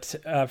chagrin, but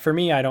for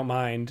me, I don't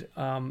mind.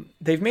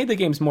 They've made the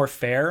games more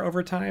fair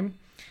over time.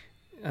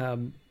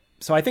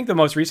 So I think the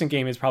most recent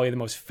game is probably the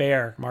most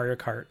fair Mario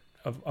Kart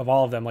of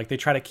all of them. Like, they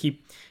try to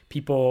keep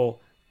people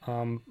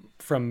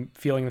from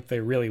feeling that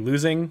they're really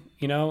losing,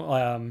 you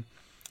know,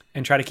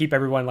 and try to keep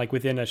everyone like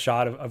within a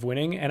shot of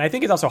winning. And I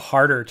think it's also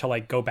harder to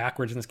like go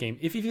backwards in this game,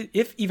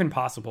 if even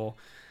possible.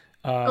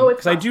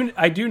 Because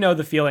I do know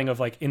the feeling of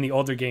like in the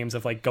older games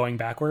of like going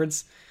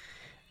backwards.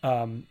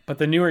 But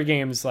the newer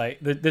games, like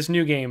this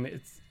new game,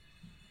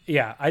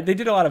 they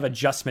did a lot of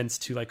adjustments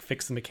to like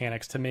fix the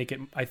mechanics to make it,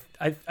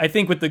 I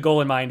think with the goal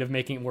in mind of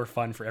making it more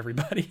fun for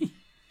everybody.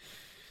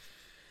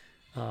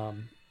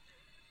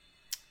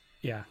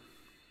 Yeah.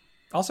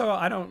 Also,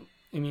 I don't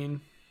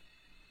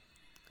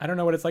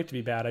know what it's like to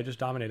be bad. I just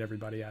dominate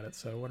everybody at it.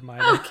 So what am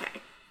I?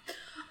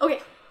 Okay.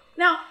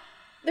 Now,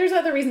 there's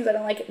other reasons I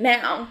don't like it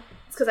now.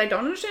 It's because I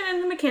don't understand any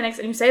of the mechanics,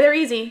 and you say they're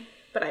easy,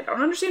 but I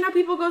don't understand how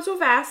people go so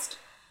fast.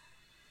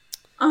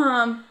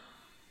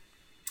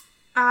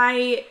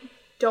 I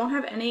don't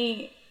have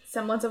any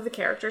semblance of the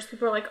characters.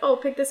 People are like, oh,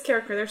 pick this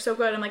character. They're so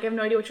good. I'm like, I have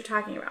no idea what you're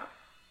talking about.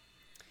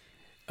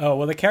 Oh,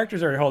 well, the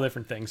characters are a whole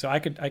different thing. So I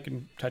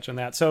can touch on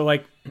that. So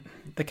like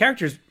the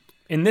characters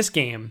in this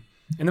game,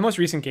 in the most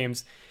recent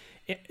games,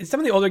 in some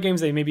of the older games,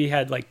 they maybe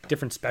had like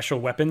different special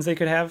weapons they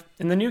could have.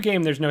 In the new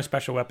game, there's no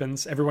special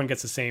weapons. Everyone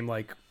gets the same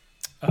like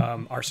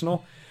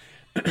arsenal.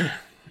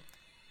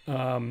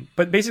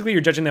 But basically you're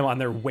judging them on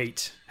their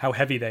weight, how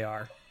heavy they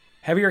are.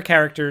 Heavier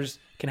characters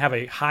can have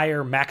a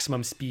higher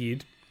maximum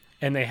speed,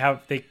 and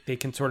they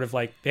can sort of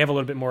like, they have a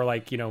little bit more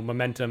like, you know,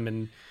 momentum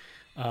and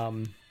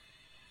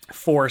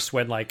force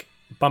when like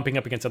bumping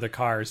up against other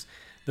cars.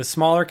 The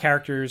smaller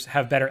characters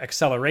have better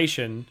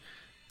acceleration,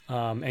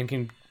 and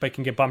can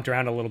get bumped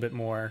around a little bit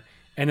more.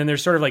 And then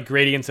there's sort of like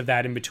gradients of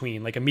that in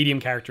between. Like a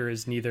medium character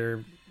is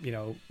neither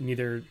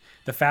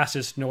the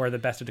fastest nor the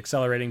best at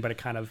accelerating, but it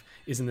kind of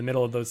is in the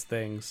middle of those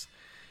things.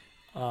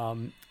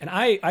 And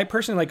I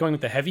personally like going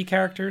with the heavy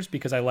characters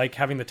because I like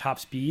having the top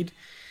speed.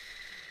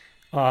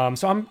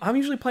 So I'm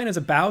usually playing as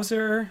a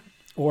Bowser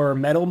or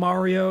Metal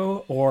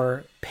Mario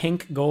or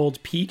Pink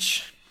Gold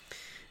Peach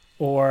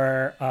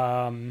or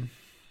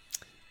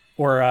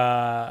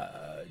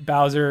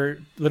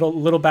Bowser,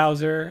 little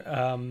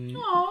Bowser,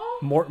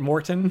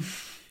 Morton.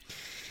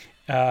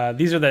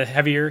 These are the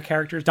heavier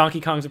characters.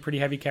 Donkey Kong's a pretty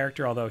heavy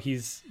character, although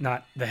he's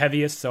not the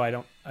heaviest, so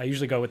I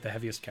usually go with the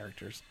heaviest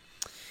characters.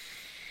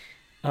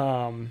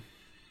 But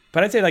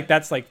I'd say like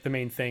that's like the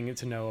main thing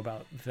to know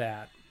about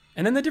that.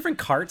 And then the different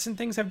carts and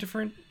things have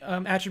different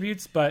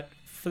attributes, but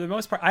for the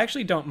most part, I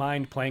actually don't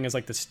mind playing as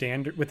like the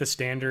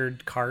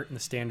standard cart and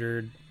the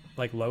standard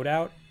like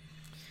loadout.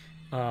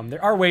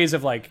 There are ways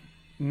of like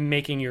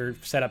making your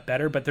setup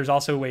better, but there's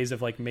also ways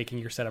of like making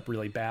your setup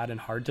really bad and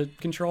hard to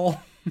control.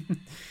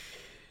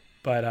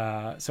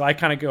 But so I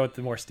kind of go with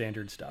the more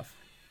standard stuff.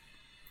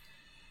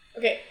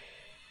 Okay.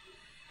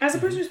 As a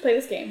person who's played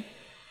this game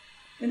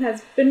and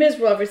has been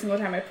miserable every single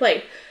time I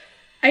played,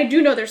 I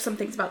do know there's some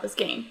things about this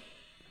game.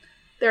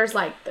 There's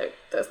like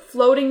the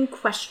floating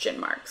question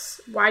marks.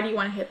 Why do you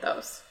want to hit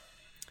those?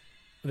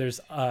 There's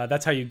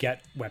that's how you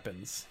get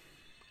weapons.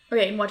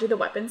 Okay, and what do the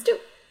weapons do?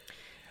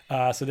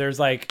 So there's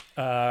like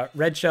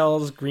red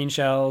shells, green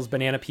shells,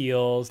 banana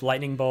peels,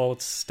 lightning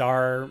bolts,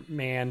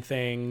 Starman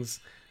things.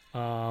 Did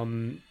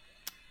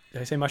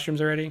I say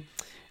mushrooms already?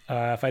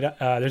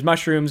 There's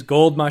mushrooms,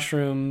 gold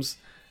mushrooms.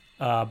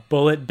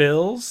 bullet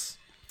bills,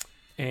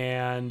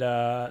 and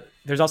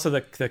there's also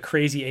the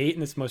Crazy Eight in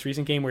this most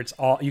recent game where it's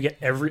all you get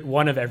every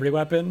one of every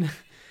weapon.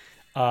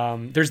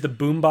 There's the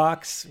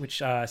boombox, which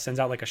sends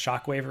out like a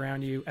shockwave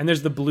around you, and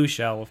there's the blue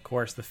shell, of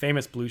course, the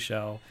famous blue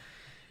shell,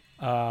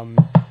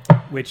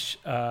 which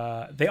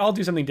they all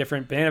do something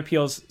different. Banana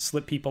peels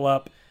slip people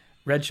up.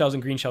 Red shells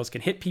and green shells can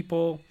hit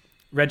people.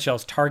 Red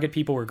shells target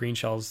people, where green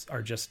shells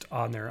are just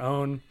on their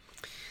own.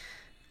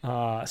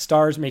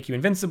 Stars make you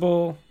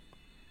invincible.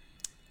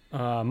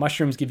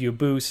 Mushrooms give you a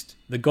boost.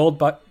 The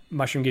gold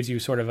mushroom gives you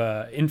sort of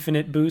a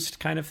infinite boost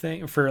kind of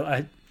thing, for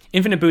a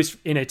infinite boost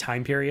in a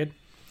time period.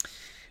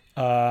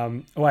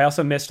 I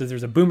also missed is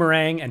there's a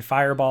boomerang and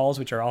fireballs,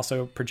 which are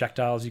also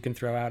projectiles you can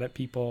throw out at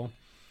people.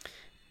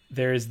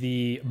 There's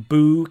the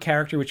boo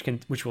character,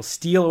 which will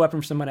steal a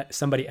weapon from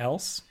somebody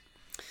else.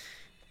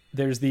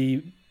 There's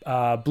the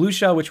blue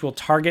shell, which will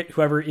target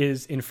whoever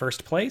is in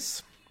first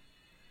place.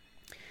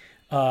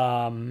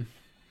 And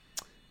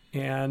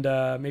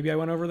maybe I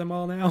went over them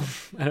all now.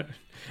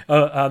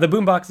 The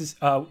boombox is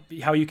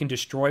how you can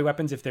destroy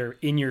weapons if they're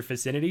in your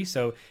vicinity.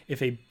 So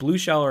if a blue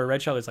shell or a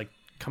red shell is like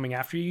coming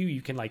after you,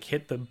 you can like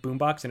hit the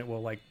boombox and it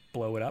will like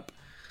blow it up.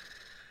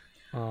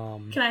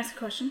 Can I ask a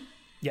question?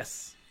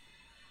 Yes.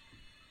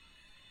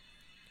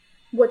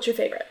 What's your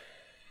favorite?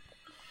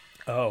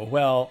 Oh,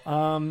 well,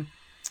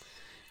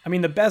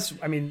 the best,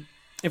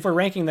 if we're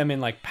ranking them in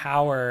like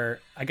power,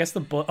 I guess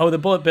the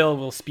bullet bill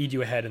will speed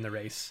you ahead in the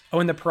race. Oh,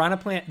 and the piranha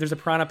plant, there's a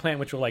piranha plant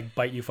which will like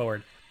bite you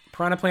forward.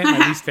 Piranha plant,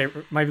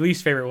 my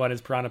least favorite one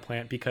is piranha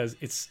plant because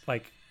it's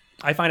like,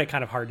 I find it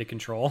kind of hard to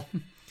control.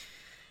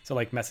 So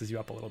like messes you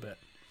up a little bit.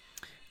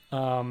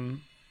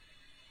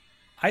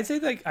 I'd say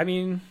like,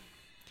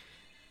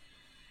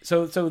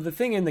 so the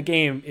thing in the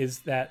game is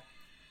that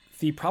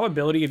the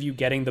probability of you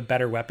getting the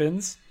better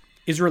weapons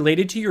is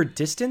related to your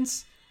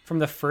distance from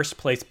the first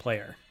place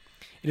player.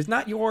 It is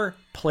not your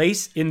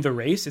place in the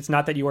race. It's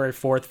not that you are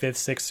 4th, 5th,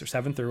 6th, or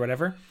 7th or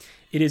whatever.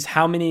 It is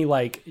how many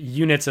like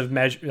units of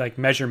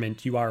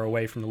measurement you are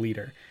away from the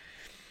leader.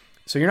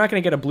 So you're not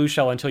going to get a blue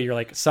shell until you're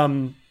like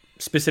some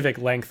specific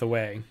length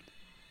away.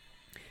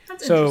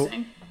 That's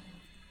interesting.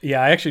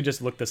 Yeah, I actually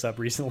just looked this up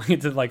recently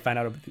to like find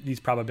out these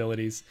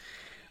probabilities.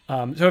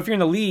 So if you're in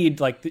the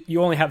lead, like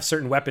you only have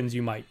certain weapons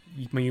you might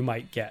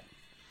get.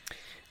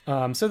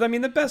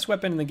 The best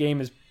weapon in the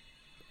game is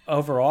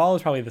overall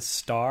is probably the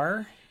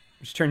star,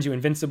 which turns you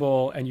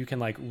invincible and you can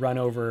like run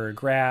over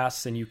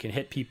grass and you can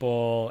hit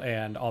people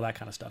and all that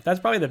kind of stuff. That's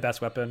probably the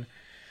best weapon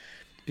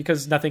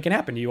because nothing can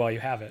happen to you while you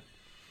have it.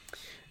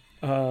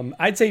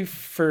 I'd say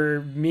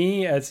for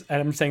me, and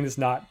I'm saying this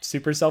not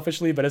super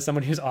selfishly, but as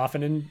someone who's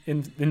often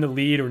in the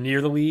lead or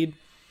near the lead,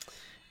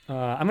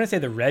 I'm going to say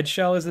the red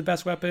shell is the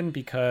best weapon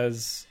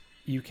because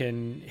you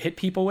can hit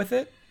people with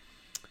it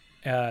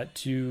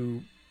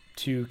to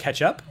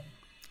catch up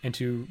and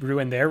to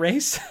ruin their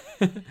race.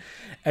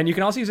 And you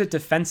can also use it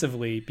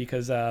defensively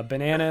because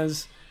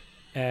bananas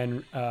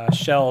and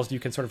shells you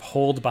can sort of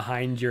hold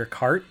behind your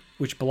cart,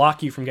 which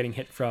block you from getting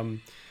hit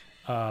from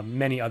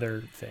many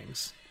other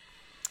things.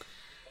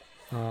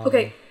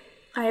 Okay,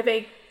 I have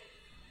a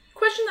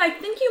question that I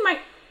think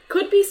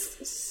could be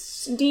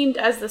deemed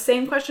as the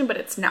same question, but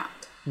it's not.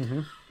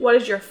 Mm-hmm. What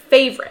is your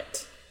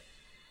favorite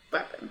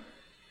weapon?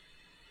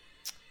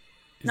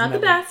 Not the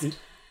best.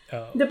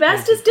 The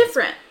best is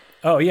different.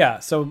 Oh yeah,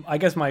 so I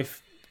guess my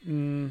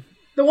the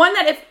one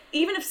that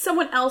even if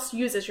someone else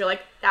uses, you're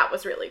like, that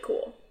was really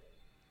cool.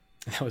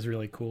 That was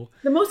really cool.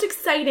 The most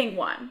exciting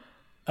one.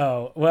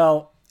 Oh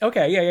well.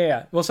 Okay,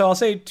 yeah. Well, so I'll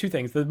say two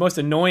things. The most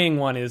annoying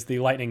one is the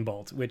lightning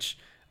bolt, which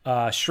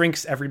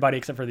shrinks everybody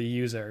except for the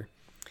user.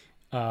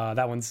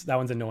 That one's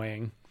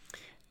annoying.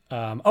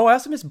 I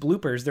also miss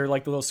bloopers. They're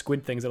like the little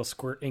squid things that'll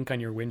squirt ink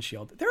on your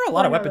windshield. There are a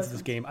lot of weapons in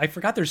this game. I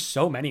forgot there's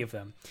so many of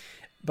them.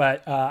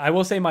 But I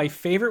will say my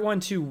favorite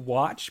one to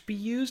watch be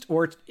used,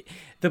 or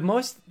the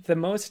most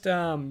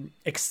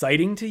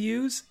exciting to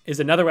use, is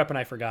another weapon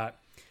I forgot,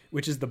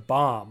 which is the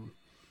bomb.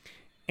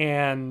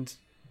 And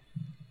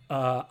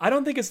I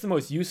don't think it's the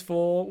most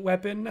useful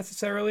weapon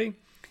necessarily.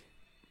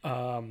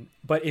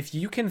 But if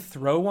you can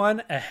throw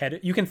one ahead,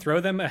 you can throw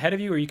them ahead of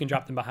you or you can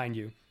drop them behind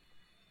you.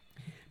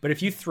 But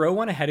if you throw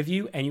one ahead of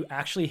you and you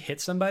actually hit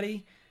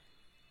somebody,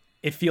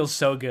 it feels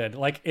so good.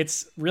 Like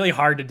it's really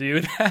hard to do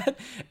that.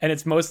 And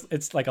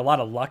it's like a lot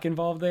of luck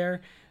involved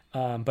there.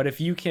 But if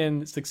you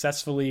can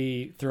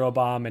successfully throw a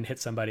bomb and hit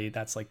somebody,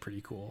 that's like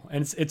pretty cool.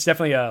 And it's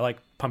definitely a like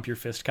pump your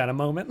fist kind of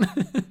moment.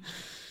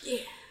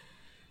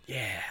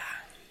 Yeah.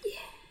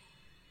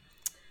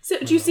 So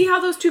do you see how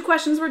those two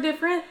questions were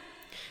different?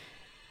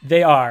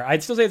 They are.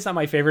 I'd still say it's not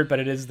my favorite, but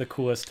it is the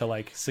coolest to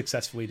like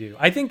successfully do.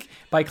 I think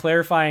by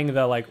clarifying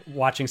the like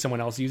watching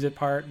someone else use it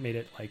part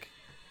made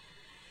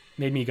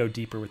me go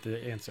deeper with the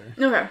answer.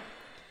 Okay.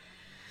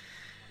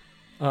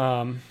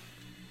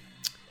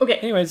 Okay.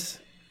 Anyways,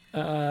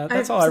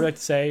 that's all I would like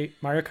to say.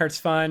 Mario Kart's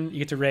fun. You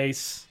get to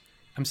race.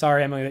 I'm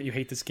sorry, Emily, that you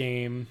hate this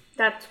game.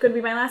 That's going to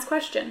be my last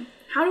question.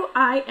 How do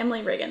I,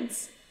 Emily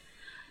Riggins,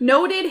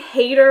 noted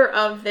hater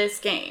of this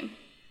game,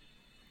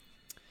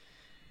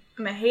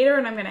 I'm a hater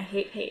and I'm going to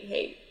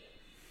hate.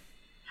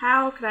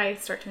 How could I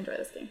start to enjoy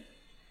this game?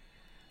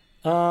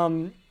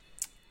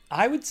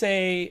 I would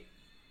say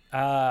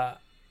the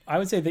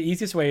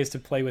easiest way is to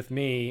play with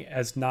me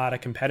as not a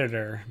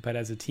competitor, but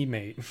as a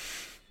teammate.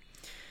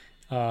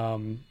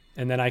 And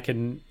then I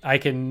can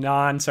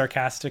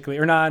non-sarcastically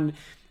or not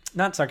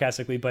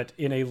sarcastically, but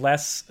in a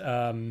less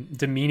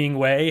demeaning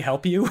way,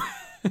 help you.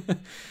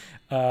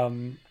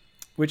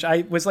 Which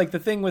I was like the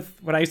thing with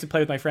when I used to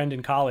play with my friend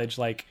in college.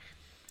 Like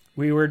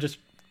we were just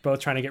both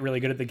trying to get really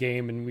good at the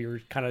game, and we were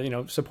kind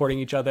of supporting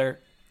each other.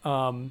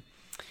 And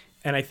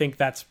I think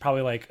that's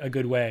probably like a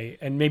good way.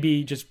 And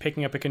maybe just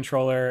picking up a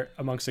controller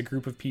amongst a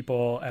group of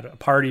people at a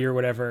party or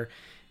whatever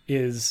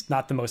is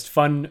not the most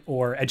fun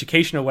or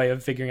educational way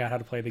of figuring out how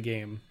to play the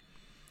game.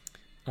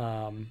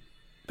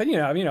 But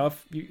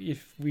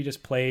if we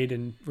just played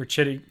and we're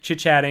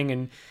chit-chatting,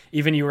 and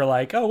even you were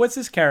like, oh, what's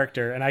this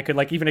character? And I could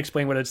like even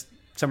explain what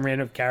some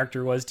random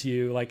character was to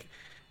you, like,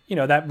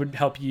 that would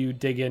help you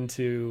dig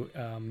into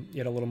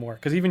it a little more.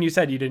 Because even you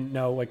said you didn't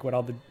know like what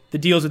all the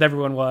deals with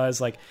everyone was.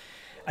 Like,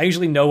 I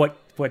usually know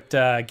what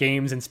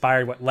games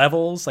inspired what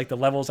levels. Like the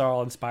levels are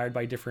all inspired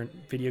by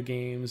different video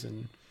games,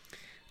 and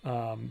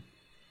I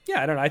don't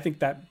know. I think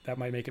that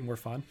might make it more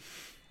fun.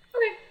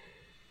 Okay.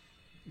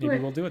 Maybe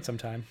we'll do it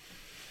sometime.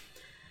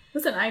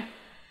 Listen, I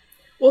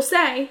will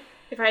say,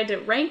 if I had to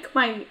rank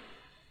my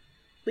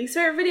least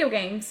favorite video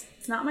games,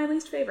 it's not my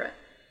least favorite.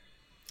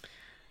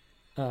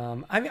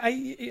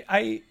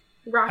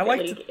 Rocket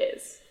League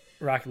is.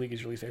 Rocket League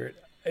is your least favorite.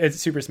 It's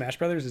Super Smash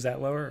Brothers. Is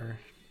that lower? Or?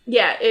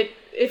 Yeah,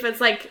 if it's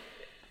like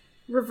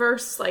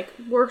reverse, like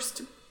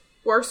worst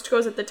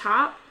goes at the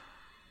top,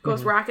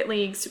 goes Rocket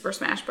League, Super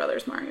Smash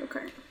Brothers, Mario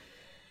Kart.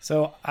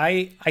 So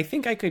I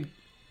think I could,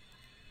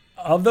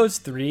 of those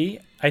three,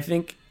 I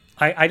think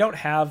I don't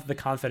have the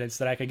confidence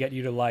that I could get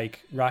you to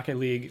like Rocket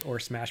League or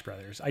Smash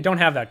Brothers. I don't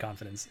have that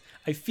confidence.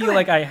 I feel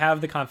like I have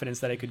the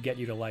confidence that I could get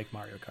you to like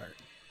Mario Kart.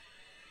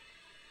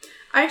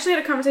 I actually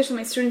had a conversation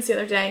with my students the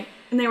other day,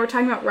 and they were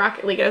talking about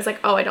Rocket League. I was like,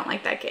 oh, I don't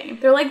like that game.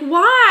 They're like,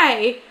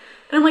 why?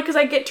 And I'm like, because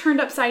I get turned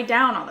upside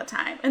down all the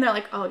time. And they're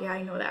like, oh, yeah,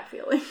 I know that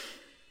feeling.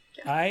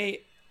 Yeah.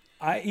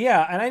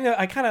 And I know,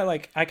 I kind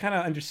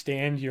of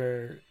understand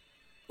your,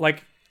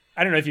 like,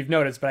 I don't know if you've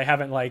noticed, but I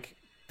haven't, like,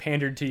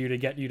 pandered to you to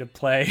get you to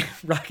play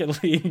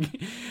Rocket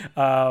League.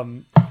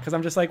 Because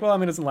I'm just like, well, I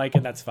mean, it doesn't like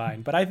it, that's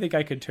fine. But I think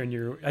I could turn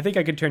you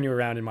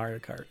around in Mario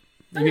Kart.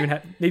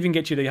 Okay. Even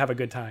get you to have a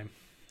good time.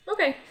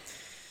 Okay.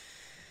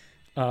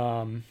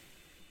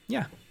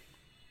 Yeah.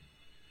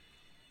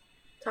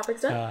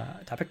 Topic's done?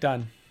 Topic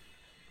done.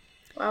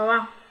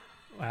 Wow.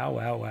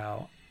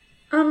 Wow.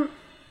 I'm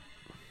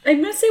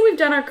going to say we've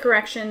done our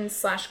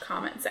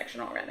corrections/comment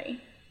section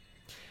already.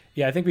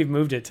 Yeah, I think we've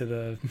moved it to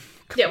the...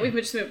 Yeah, we've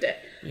just moved it.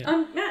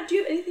 Yeah. Matt, do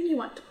you have anything you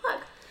want to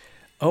plug?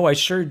 Oh, I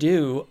sure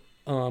do.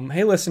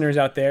 Hey, listeners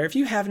out there, if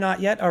you have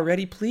not yet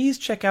already, please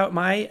check out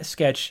my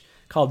sketch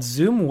called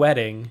Zoom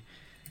Wedding.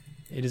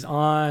 It is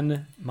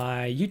on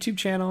my YouTube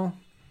channel.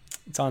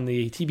 It's on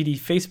the TBD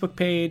Facebook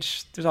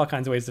page. There's all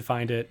kinds of ways to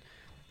find it.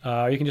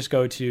 You can just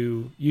go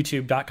to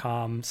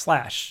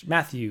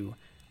youtube.com/Matthew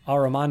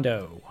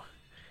Armando.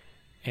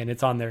 And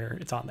it's on there.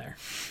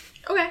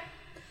 Okay.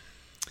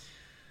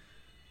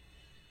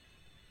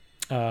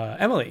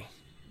 Emily,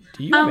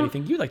 do you have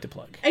anything you'd like to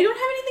plug? I don't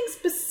have anything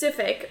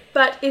specific,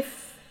 but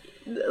if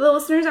the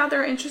listeners out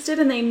there are interested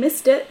and they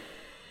missed it,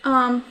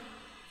 oh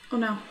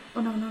no.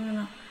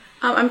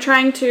 I'm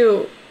trying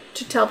to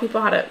tell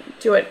people how to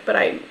do it, but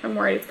I'm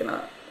worried it's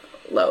gonna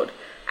load.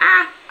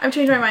 I've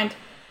changed my mind.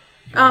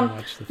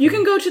 You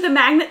can go to the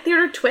Magnet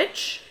Theater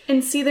Twitch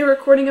and see the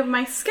recording of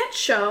my sketch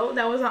show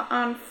that was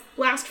on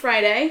last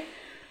Friday.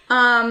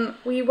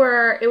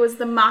 It was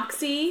the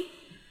Moxie.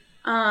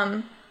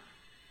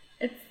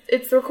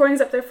 It's the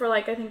recordings up there for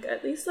I think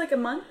at least a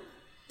month.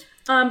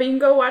 But you can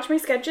go watch my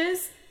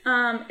sketches.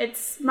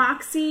 It's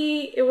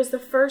Moxie. It was the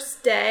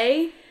first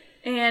day,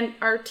 and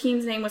our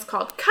team's name was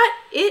called Cut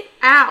It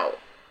Out.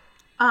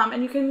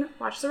 And you can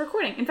watch the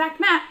recording. In fact,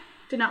 Matt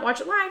did not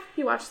watch it live.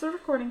 He watched the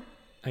recording.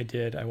 I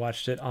did. I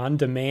watched it on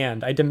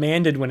demand. I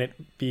demanded when it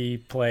be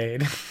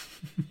played.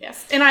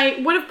 Yes. And I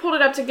would have pulled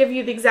it up to give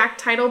you the exact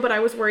title, but I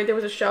was worried there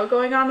was a show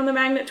going on the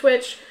Magnet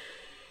Twitch.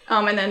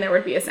 And then there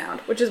would be a sound,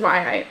 which is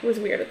why I was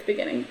weird at the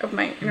beginning of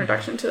my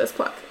introduction to this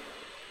plug.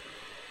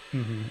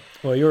 Mm-hmm.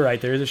 Well, you were right.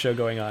 There is a show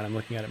going on. I'm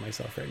looking at it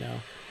myself right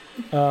now.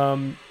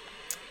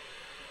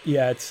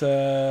 Yeah, it's...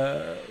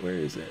 where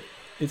is it?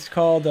 It's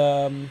called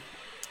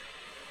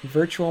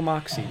Virtual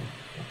Moxie.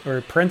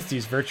 Or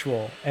parentheses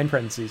virtual, end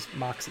parentheses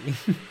Moxie.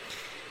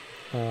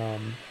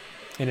 And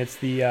it's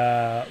the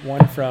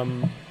one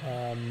from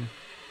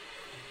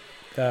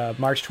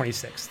March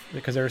 26th,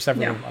 because there were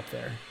several of them up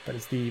there. But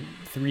it's the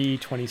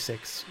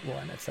 3/26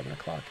 one at 7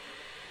 o'clock.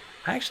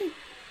 I actually...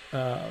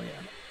 I'm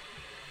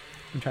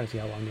trying to see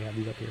how long they have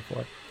these up here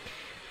for.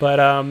 But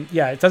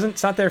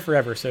it's not there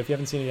forever. So if you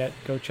haven't seen it yet,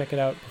 go check it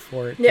out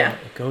before it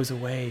goes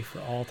away for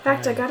all time.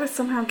 In fact, I gotta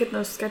somehow get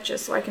those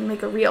sketches so I can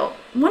make a reel.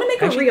 I want to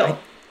make a reel.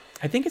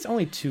 I think it's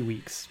only 2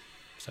 weeks.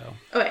 So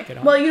okay.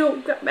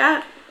 Well,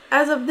 Matt,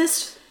 as of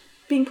this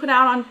being put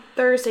out on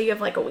Thursday, you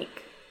have like a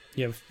week.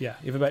 You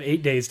have about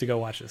 8 days to go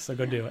watch this, so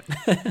go do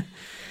it.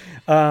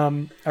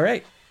 All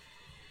right.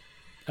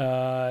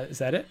 Is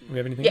that it? Do we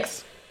have anything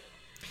else?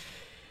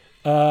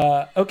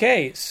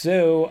 Okay,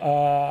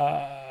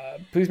 so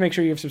please make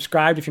sure you've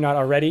subscribed if you're not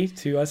already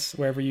to us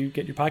wherever you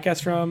get your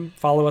podcast from.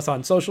 Follow us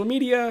on social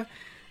media.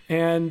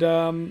 And,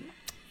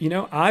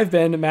 I've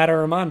been Matt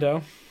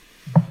Armando.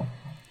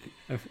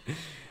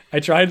 I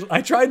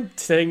tried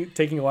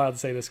taking a while to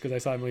say this because I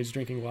saw Emily's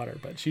drinking water,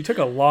 but she took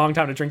a long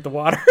time to drink the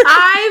water.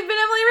 I've been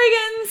Emily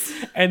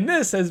Riggins. And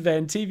this has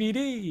been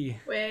TBD.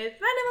 With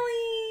Matt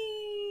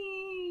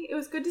Emily. It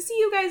was good to see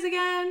you guys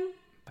again.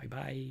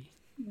 Bye-bye.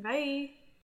 Bye.